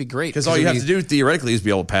 Honestly, that would be great. Because all you have to do theoretically is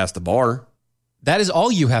be able to pass the bar. That is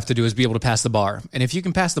all you have to do is be able to pass the bar. And if you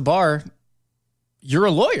can pass the bar, you're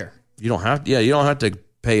a lawyer. You don't have to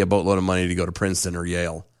pay a boatload of money to go to Princeton or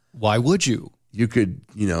Yale. Why would you? You could,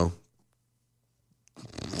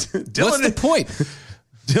 What's the point?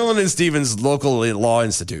 Dylan and Stevens Local Law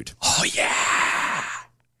Institute. Oh, yeah.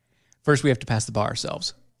 First, we have to pass the bar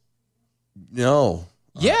ourselves. No.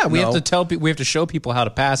 Yeah, we no. have to tell people. We have to show people how to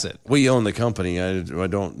pass it. We own the company. I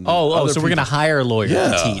don't. So we're going to hire a lawyer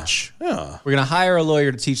to teach. Yeah. We're going to hire a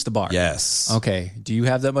lawyer to teach the bar. Yes. Okay. Do you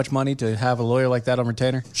have that much money to have a lawyer like that on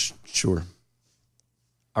retainer? Sure.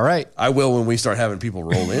 All right. I will when we start having people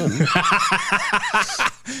roll in.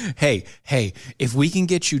 Hey, if we can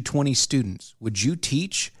get you 20 students, would you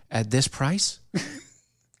teach at this price?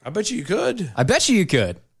 I bet you could. I bet you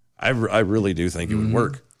could. I really do think it would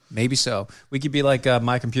work. Maybe so. We could be like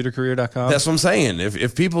mycomputercareer.com. That's what I'm saying.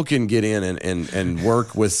 If people can get in and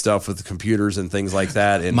work with stuff with computers and things like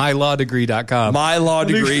that. And mylawdegree.com.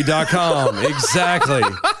 Mylawdegree.com. Exactly.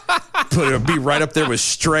 It'll be right up there with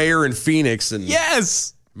Strayer and Phoenix and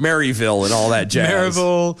yes, Maryville and all that jazz.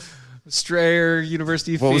 Maryville, Strayer,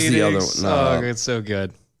 University of Phoenix. What was the other one? Oh, it's so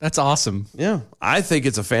good. That's awesome. Yeah. I think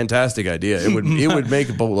it's a fantastic idea. It would make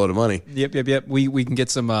a boatload of money. Yep. We can get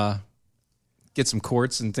some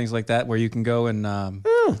courts and things like that where you can go and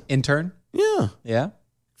intern. Yeah.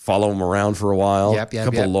 Follow them around for a while. Yep. A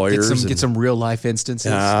couple of lawyers. Get some real life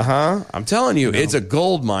instances. I'm telling you, it's a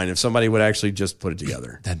gold mine if somebody would actually just put it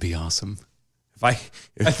together. That'd be awesome. I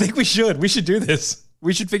think we should. We should do this.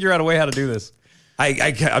 We should figure out a way how to do this.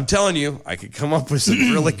 I'm telling you, I could come up with some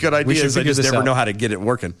really good ideas. I just never know how to get it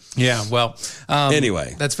working. Yeah, well,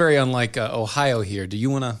 anyway, that's very unlike Ohio here. Do you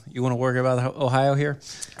want to worry about Ohio here?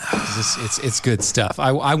 It's good stuff.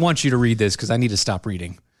 I want you to read this because I need to stop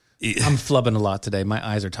reading. I'm flubbing a lot today. My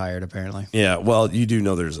eyes are tired, apparently. Yeah, well, you do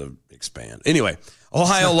know there's a expand. Anyway,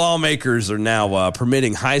 Ohio lawmakers are now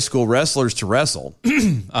permitting high school wrestlers to wrestle.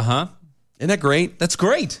 Uh-huh. Isn't that great? That's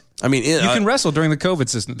great. I mean, you can wrestle during the COVID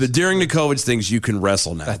system. But during the COVID things, you can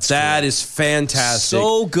wrestle now. That is fantastic.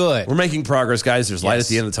 So good. We're making progress, guys. There's light at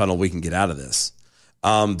the end of the tunnel. We can get out of this.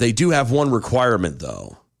 They do have one requirement,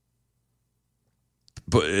 though.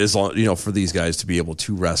 But as long, for these guys to be able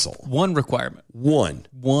to wrestle. One requirement. One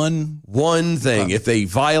thing. If they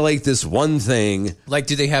violate this one thing, like,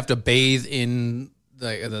 do they have to bathe in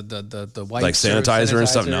the white like sanitizer and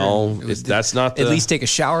stuff? No, that's not. At least take a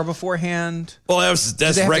shower beforehand. Well,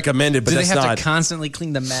 that's recommended, but that's not. Do they have to constantly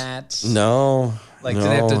clean the mat? No. Like, do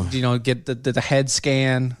they have to, get the head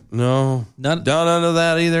scan? No. None of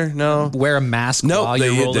that either. No. Wear a mask while you're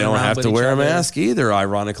rolling around. They don't have to wear a mask either,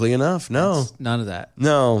 ironically enough. No. None of that.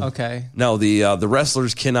 No. Okay. No, the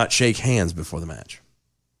wrestlers cannot shake hands before the match.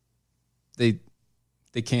 They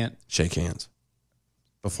can't shake hands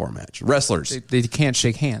before a match. Wrestlers. They can't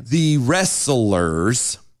shake hands. The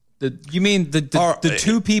wrestlers. You mean the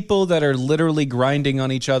two people that are literally grinding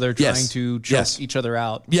on each other, trying to choke each other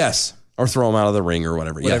out? Yes. Or throw them out of the ring or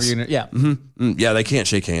whatever. Yes. Yeah. Mm-hmm. Yeah, they can't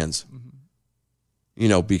shake hands.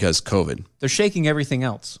 Mm-hmm. Because COVID. They're shaking everything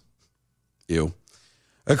else. Ew.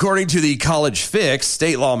 According to the College Fix,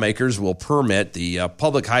 state lawmakers will permit the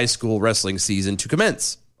public high school wrestling season to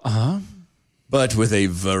commence. But with a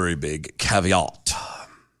very big caveat.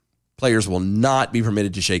 Players will not be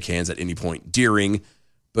permitted to shake hands at any point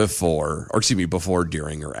before,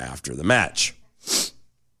 during, or after the match.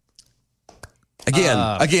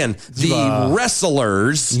 Again, the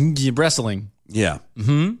wrestlers. Wrestling. Yeah.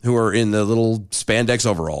 Mm-hmm. Who are in the little spandex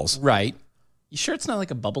overalls. Right. You sure it's not like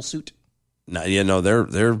a bubble suit? No,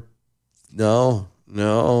 they're no.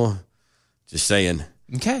 Just saying.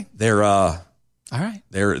 Okay. They're all right.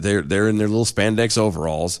 They're in their little spandex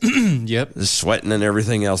overalls. Yep. They're sweating and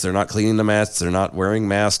everything else. They're not cleaning the mats. They're not wearing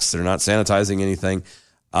masks. They're not sanitizing anything.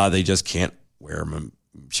 They just can't wear them and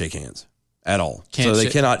shake hands at all. So they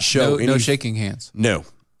cannot show no shaking hands. No.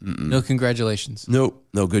 Mm-mm. No congratulations. Nope.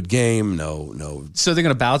 No good game. No. So they're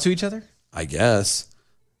going to bow to each other? I guess.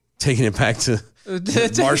 Taking it back to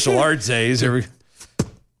martial arts days.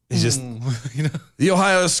 He's just, the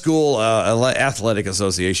Ohio School Athletic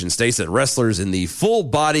Association states that wrestlers in the full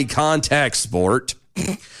body contact sport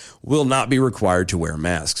will not be required to wear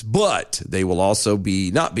masks, but they will also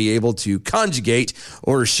not be able to conjugate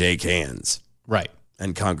or shake hands. Right.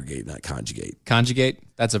 And congregate, not conjugate. Conjugate?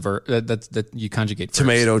 That's a verb. That you conjugate.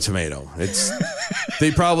 Tomato. It's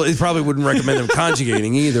they probably wouldn't recommend them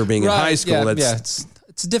conjugating either. Being in high school, it's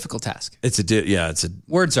a difficult task.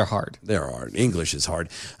 Words are hard. They're hard. English is hard.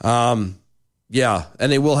 And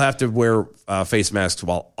they will have to wear face masks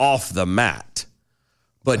while off the mat.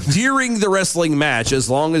 But during the wrestling match, as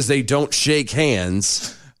long as they don't shake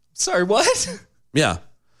hands. Sorry, what? Yeah.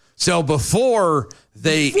 So before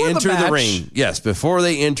they enter the ring. Yes, before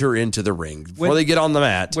they enter into the ring. Before they get on the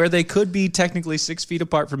mat. Where they could be technically 6 feet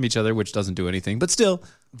apart from each other, which doesn't do anything, but still.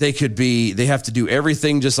 They have to do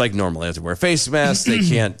everything just like normal. They have to wear face masks. They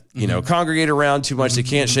can't, congregate around too much. They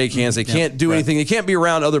can't shake hands. They can't do anything. They can't be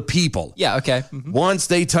around other people. Yeah, okay. Once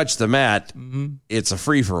they touch the mat, it's a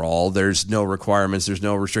free-for-all. There's no requirements. There's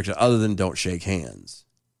no restriction other than don't shake hands.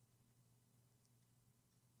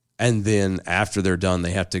 And then after they're done,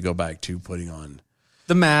 they have to go back to putting on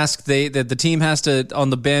the mask. The team has to,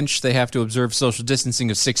 on the bench, they have to observe social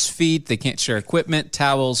distancing of 6 feet. They can't share equipment,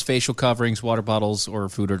 towels, facial coverings, water bottles, or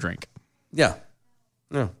food or drink. Yeah.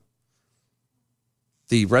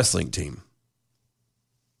 The wrestling team.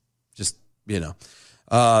 Just,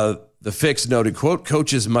 the Fix noted, quote,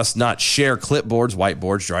 coaches must not share clipboards,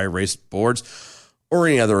 whiteboards, dry erase boards, or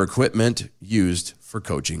any other equipment used for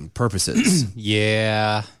coaching purposes.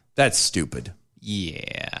 Yeah. That's stupid.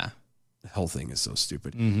 Yeah. The whole thing is so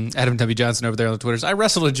stupid. Adam W. Johnson over there on the Twitters. I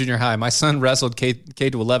wrestled in junior high. My son wrestled K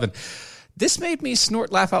to 11. This made me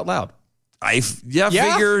laugh out loud.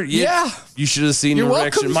 Figure you should have seen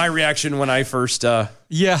my reaction when I first.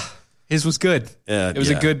 His was good. It was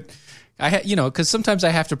a good. Because sometimes I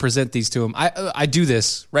have to present these to him. I do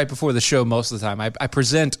this right before the show most of the time. I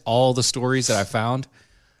present all the stories that I found.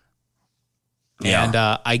 Yeah. And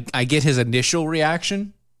I get his initial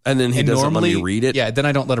reaction. And then he doesn't let me read it? Yeah, then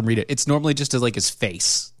I don't let him read it. It's normally just his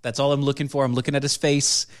face. That's all I'm looking for. I'm looking at his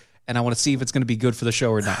face, and I want to see if it's going to be good for the show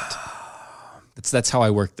or not. That's how I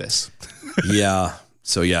work this. Yeah.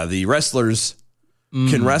 So, the wrestlers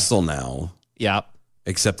can wrestle now. Yeah.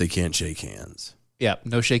 Except they can't shake hands. Yeah,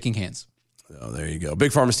 no shaking hands. Oh, there you go.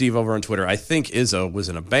 Big Pharma Steve over on Twitter. I think Izzo was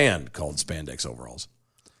in a band called Spandex Overalls.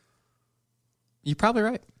 You're probably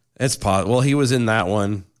right. Well, he was in that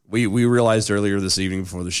one. We realized earlier this evening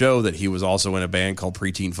before the show that he was also in a band called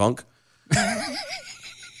Preteen Funk.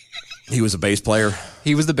 He was a bass player.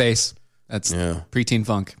 He was the bass. That's Preteen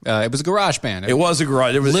Funk. It was a garage band. It was a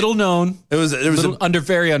garage. It was little known. It was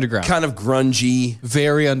very underground. Kind of grungy.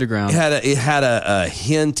 Very underground. It had a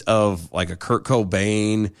hint of like a Kurt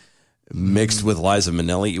Cobain mixed with Liza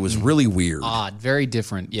Minnelli. It was really weird. Odd. Very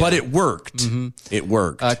different. Yeah. But it worked. It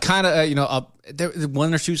worked. Kind of,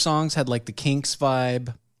 one or two songs had like the Kinks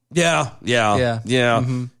vibe. Yeah.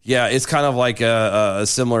 It's kind of like a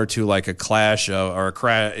similar to like a Clash or a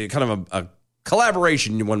kind of a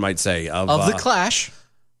collaboration, one might say, of the Clash.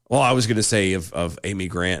 Well, I was going to say of Amy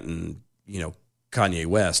Grant and Kanye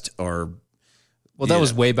West, or that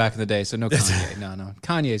was way back in the day. So no Kanye, no.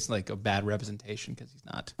 Kanye's like a bad representation because he's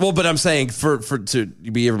not. Well, but I'm saying for to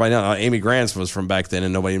be everybody now, Amy Grant was from back then,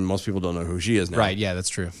 and most people don't know who she is now. Right? Yeah, that's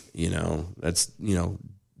true. That's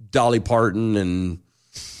Dolly Parton and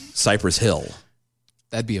Cypress Hill.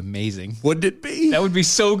 That'd be amazing. Wouldn't it be? That would be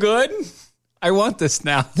so good. I want this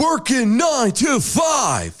now. Working 9 to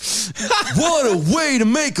 5. What a way to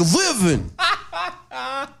make a living.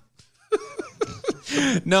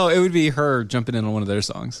 No, it would be her jumping in on one of their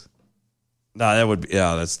songs. No, that would be,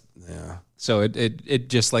 yeah. So it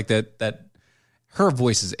just like that. Her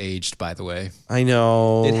voice is aged, by the way. I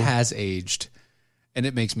know. It has aged, and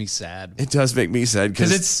it makes me sad. It does make me sad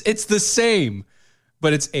because it's the same,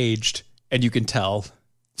 but it's aged, and you can tell.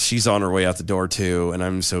 She's on her way out the door too, and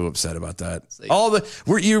I'm so upset about that.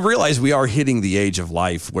 You realize we are hitting the age of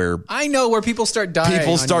life where where people start dying.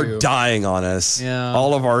 People start dying on us. Yeah.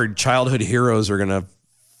 All of our childhood heroes are gonna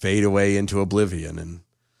fade away into oblivion. And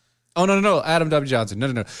no, Adam W. Johnson.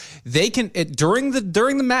 No. They can during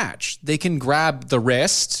the match. They can grab the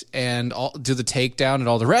wrist and do the takedown and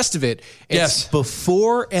all the rest of it. It's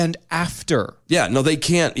before and after. Yeah, no, they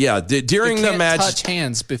can't. Yeah, during the match, touch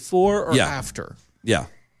hands before or after. Yeah.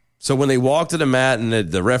 So when they walk to the mat and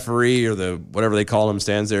the referee or the whatever they call him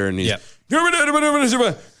stands there and he's shake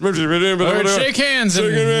hands.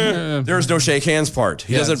 There's no shake hands part.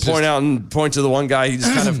 He doesn't point to the one guy. He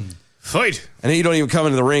just kind of Fight. And he don't even come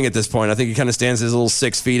into the ring at this point. I think he kind of stands his little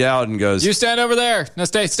 6 feet out and goes, You stand over there. No,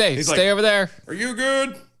 stay. He's Stay like, over there. "Are you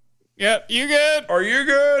good? Yep, you good? Are you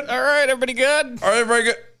good? All right, everybody good? Are everybody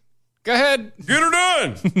good? Go ahead. Get her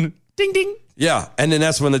done." Ding, ding. Yeah, and then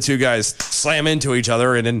that's when the two guys slam into each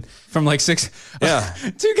other, and then From like 6. Yeah.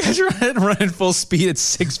 Two guys running full speed at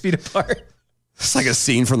 6 feet apart. it's like a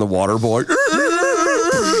scene from The Water Boy.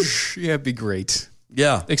 Yeah, it'd be great.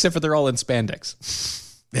 Yeah, Except for they're all in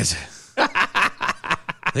spandex.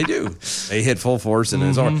 they do. They hit full force, and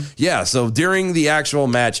it's all yeah. So during the actual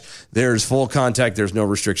match, there's full contact. There's no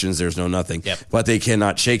restrictions. There's no nothing. Yep. But they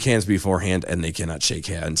cannot shake hands beforehand, and they cannot shake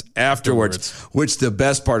hands afterwards. Which the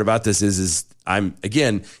best part about this is I'm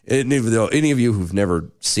again, any of you who've never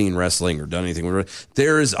seen wrestling or done anything with it,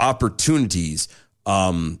 there is opportunities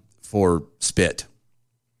for spit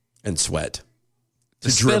and sweat. To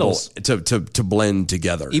dribble, to blend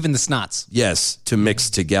together. Even the snots. Yes, to mix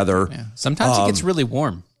together. Yeah. Sometimes it gets really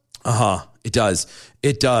warm. It does.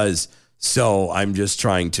 So I'm just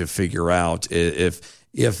trying to figure out if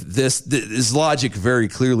this logic very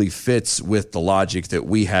clearly fits with the logic that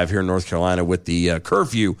we have here in North Carolina with the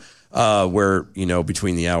curfew, where,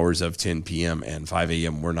 between the hours of 10 p.m. and 5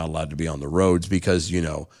 a.m. we're not allowed to be on the roads because,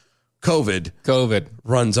 COVID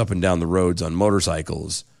runs up and down the roads on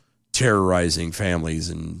motorcycles, terrorizing families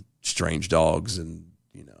and strange dogs, and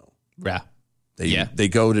Yeah. they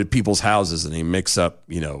go to people's houses and they mix up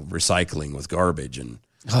recycling with garbage, and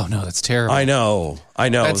Oh no, that's terrible. I know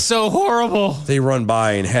That's so horrible. they run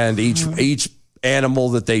by and hand each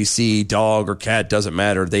animal that they see, dog or cat, doesn't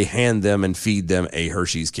matter, they hand them and feed them a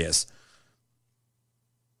Hershey's Kiss.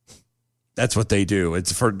 That's what they do.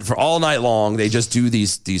 It's for all night long. They just do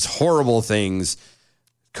these horrible things.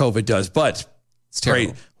 COVID does, but It's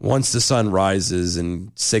terrible. great. Once the sun rises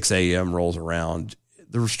and 6 a.m. rolls around,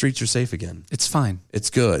 the streets are safe again. It's fine. It's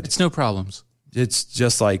good. It's no problems. It's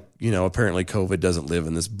just like, apparently COVID doesn't live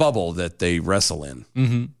in this bubble that they wrestle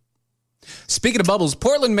in. Speaking of bubbles,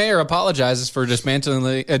 Portland mayor apologizes for dismantling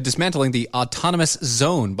the autonomous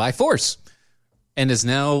zone by force and is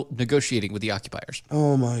now negotiating with the occupiers.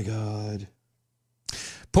 Oh, my God.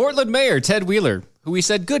 Portland mayor Ted Wheeler, who we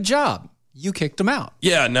said, good job. You kicked him out.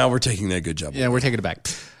 Yeah, now we're taking that good job. Yeah, we're taking it back.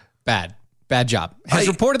 Bad job. Has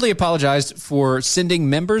reportedly apologized for sending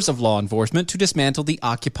members of law enforcement to dismantle the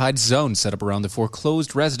occupied zone set up around the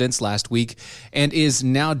foreclosed residence last week and is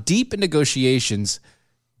now deep in negotiations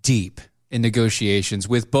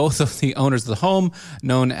with both of the owners of the home,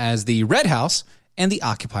 known as the Red House, and the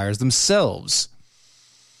occupiers themselves.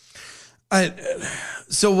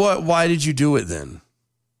 So what? Why did you do it then?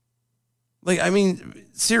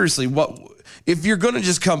 Seriously, what if you're going to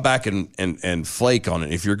just come back and flake on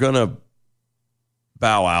it? If you're going to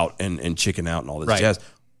bow out and chicken out and all this jazz,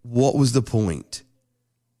 what was the point?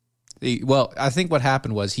 Well, I think what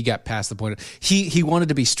happened was he got past the point. He wanted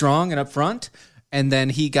to be strong and up front, and then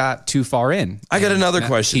he got too far in. I got another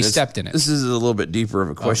question. He stepped in it. This is a little bit deeper of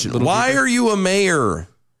a question. Why are you a mayor?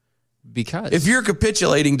 Because if you're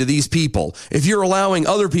capitulating to these people, if you're allowing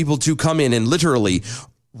other people to come in and literally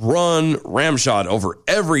run ramshot over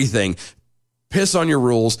everything, piss on your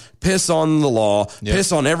rules, piss on the law,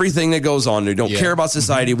 piss on everything that goes on. We don't care about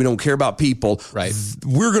society. We don't care about people. Right.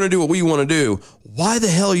 We're going to do what we want to do. Why the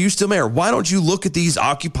hell are you still mayor? Why don't you look at these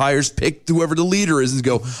occupiers, pick whoever the leader is, and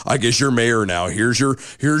go, I guess you're mayor now. Here's your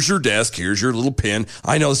desk. Here's your little pin.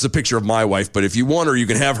 I know this is a picture of my wife, but if you want her, you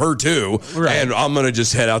can have her too. Right. And I'm going to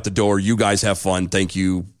just head out the door. You guys have fun. Thank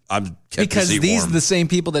you. Because these are the same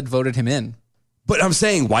people that voted him in. But I'm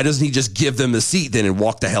saying, why doesn't he just give them the seat then and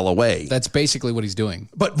walk the hell away? That's basically what he's doing.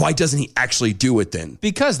 But why doesn't he actually do it then?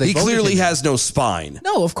 Because he clearly has no spine.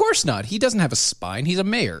 No, of course not. He doesn't have a spine. He's a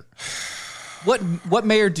mayor. What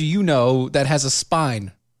mayor do you know that has a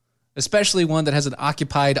spine? Especially one that has an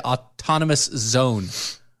occupied autonomous zone.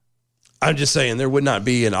 I'm just saying, there would not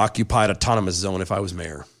be an occupied autonomous zone if I was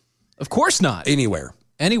mayor. Of course not. Anywhere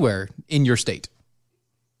in your state.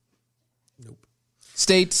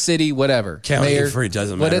 State, city, whatever. County, mayor, it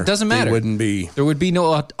doesn't matter. But it doesn't matter. It wouldn't be. There would be no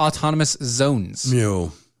autonomous zones.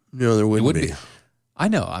 No, there wouldn't be. I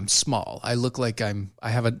know. I'm small. I look like I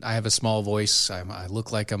have a small voice. I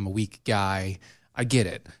look like I'm a weak guy. I get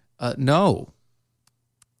it. No.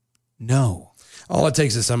 All it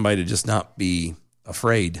takes is somebody to just not be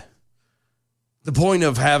afraid. The point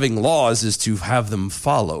of having laws is to have them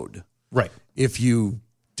followed. Right. If you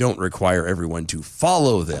don't require everyone to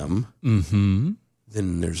follow them,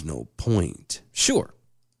 then there's no point. Sure.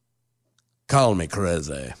 Call me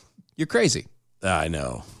crazy. You're crazy. I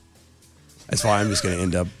know. That's why I'm just going to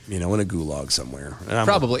end up, in a gulag somewhere. And I'm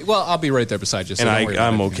Probably. Well, I'll be right there beside you. So And don't worry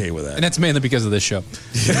about I'm it. okay with that. And that's mainly because of this show.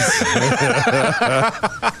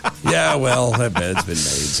 Yeah, well, that bed's been made.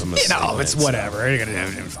 So I'm gonna say It's that, so whatever. You're gonna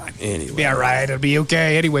have it fine. Anyway. Be all right. It'll be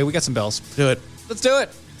okay. Anyway, we got some bells. Do it. Let's do it.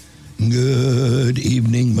 Good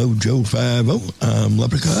evening, Mojo 50. I'm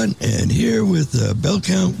Leprechaun, and here with the bell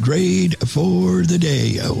count grade for the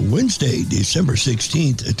day, Wednesday, December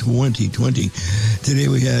 16th, 2020. Today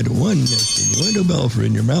we had 1 innuendo bell for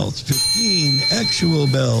in your mouth, 15 actual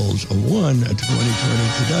bells, 1 2020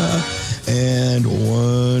 ta-da, and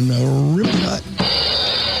 1 rip-a-dot.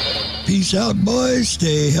 Peace out, boys.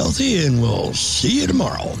 Stay healthy, and we'll see you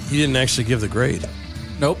tomorrow. You didn't actually give the grade.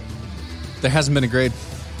 Nope. There hasn't been a grade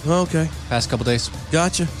Okay. past couple days.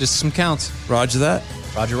 Gotcha. Just some counts. Roger that.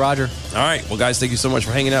 Roger. All right. Well, guys, thank you so much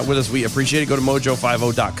for hanging out with us. We appreciate it. Go to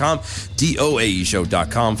mojo50.com,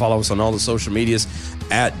 DOAEshow.com. Follow us on all the social medias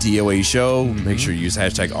at DOA Show. Make sure you use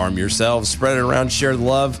hashtag arm yourselves. Spread it around. Share the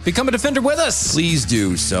love. Become a defender with us. Please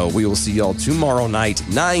do so. We will see y'all tomorrow night,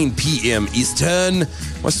 9 p.m. Eastern.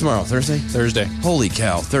 What's tomorrow? Thursday? Thursday. Holy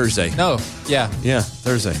cow. Thursday. No. Yeah. Yeah,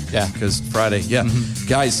 Thursday. Yeah. Because Friday. Yeah.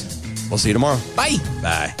 Guys, we'll see you tomorrow. Bye.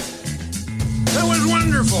 Bye. That was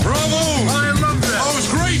wonderful. Bravo! I loved that. Oh, it was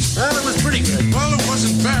great. Well, it was pretty good. Well, it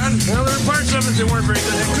wasn't bad. Well, there were parts of it that weren't very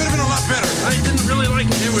good. It could have been a lot better. I didn't really like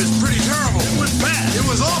it. It was pretty terrible. It was bad. It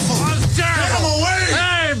was awful. It was terrible. Get him away!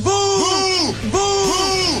 Hey, boo!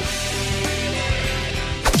 Boo! Boo!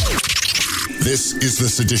 This is the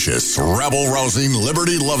seditious, rabble-rousing,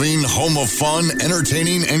 liberty-loving, home of fun,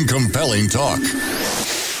 entertaining, and compelling talk.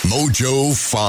 Mojo 5.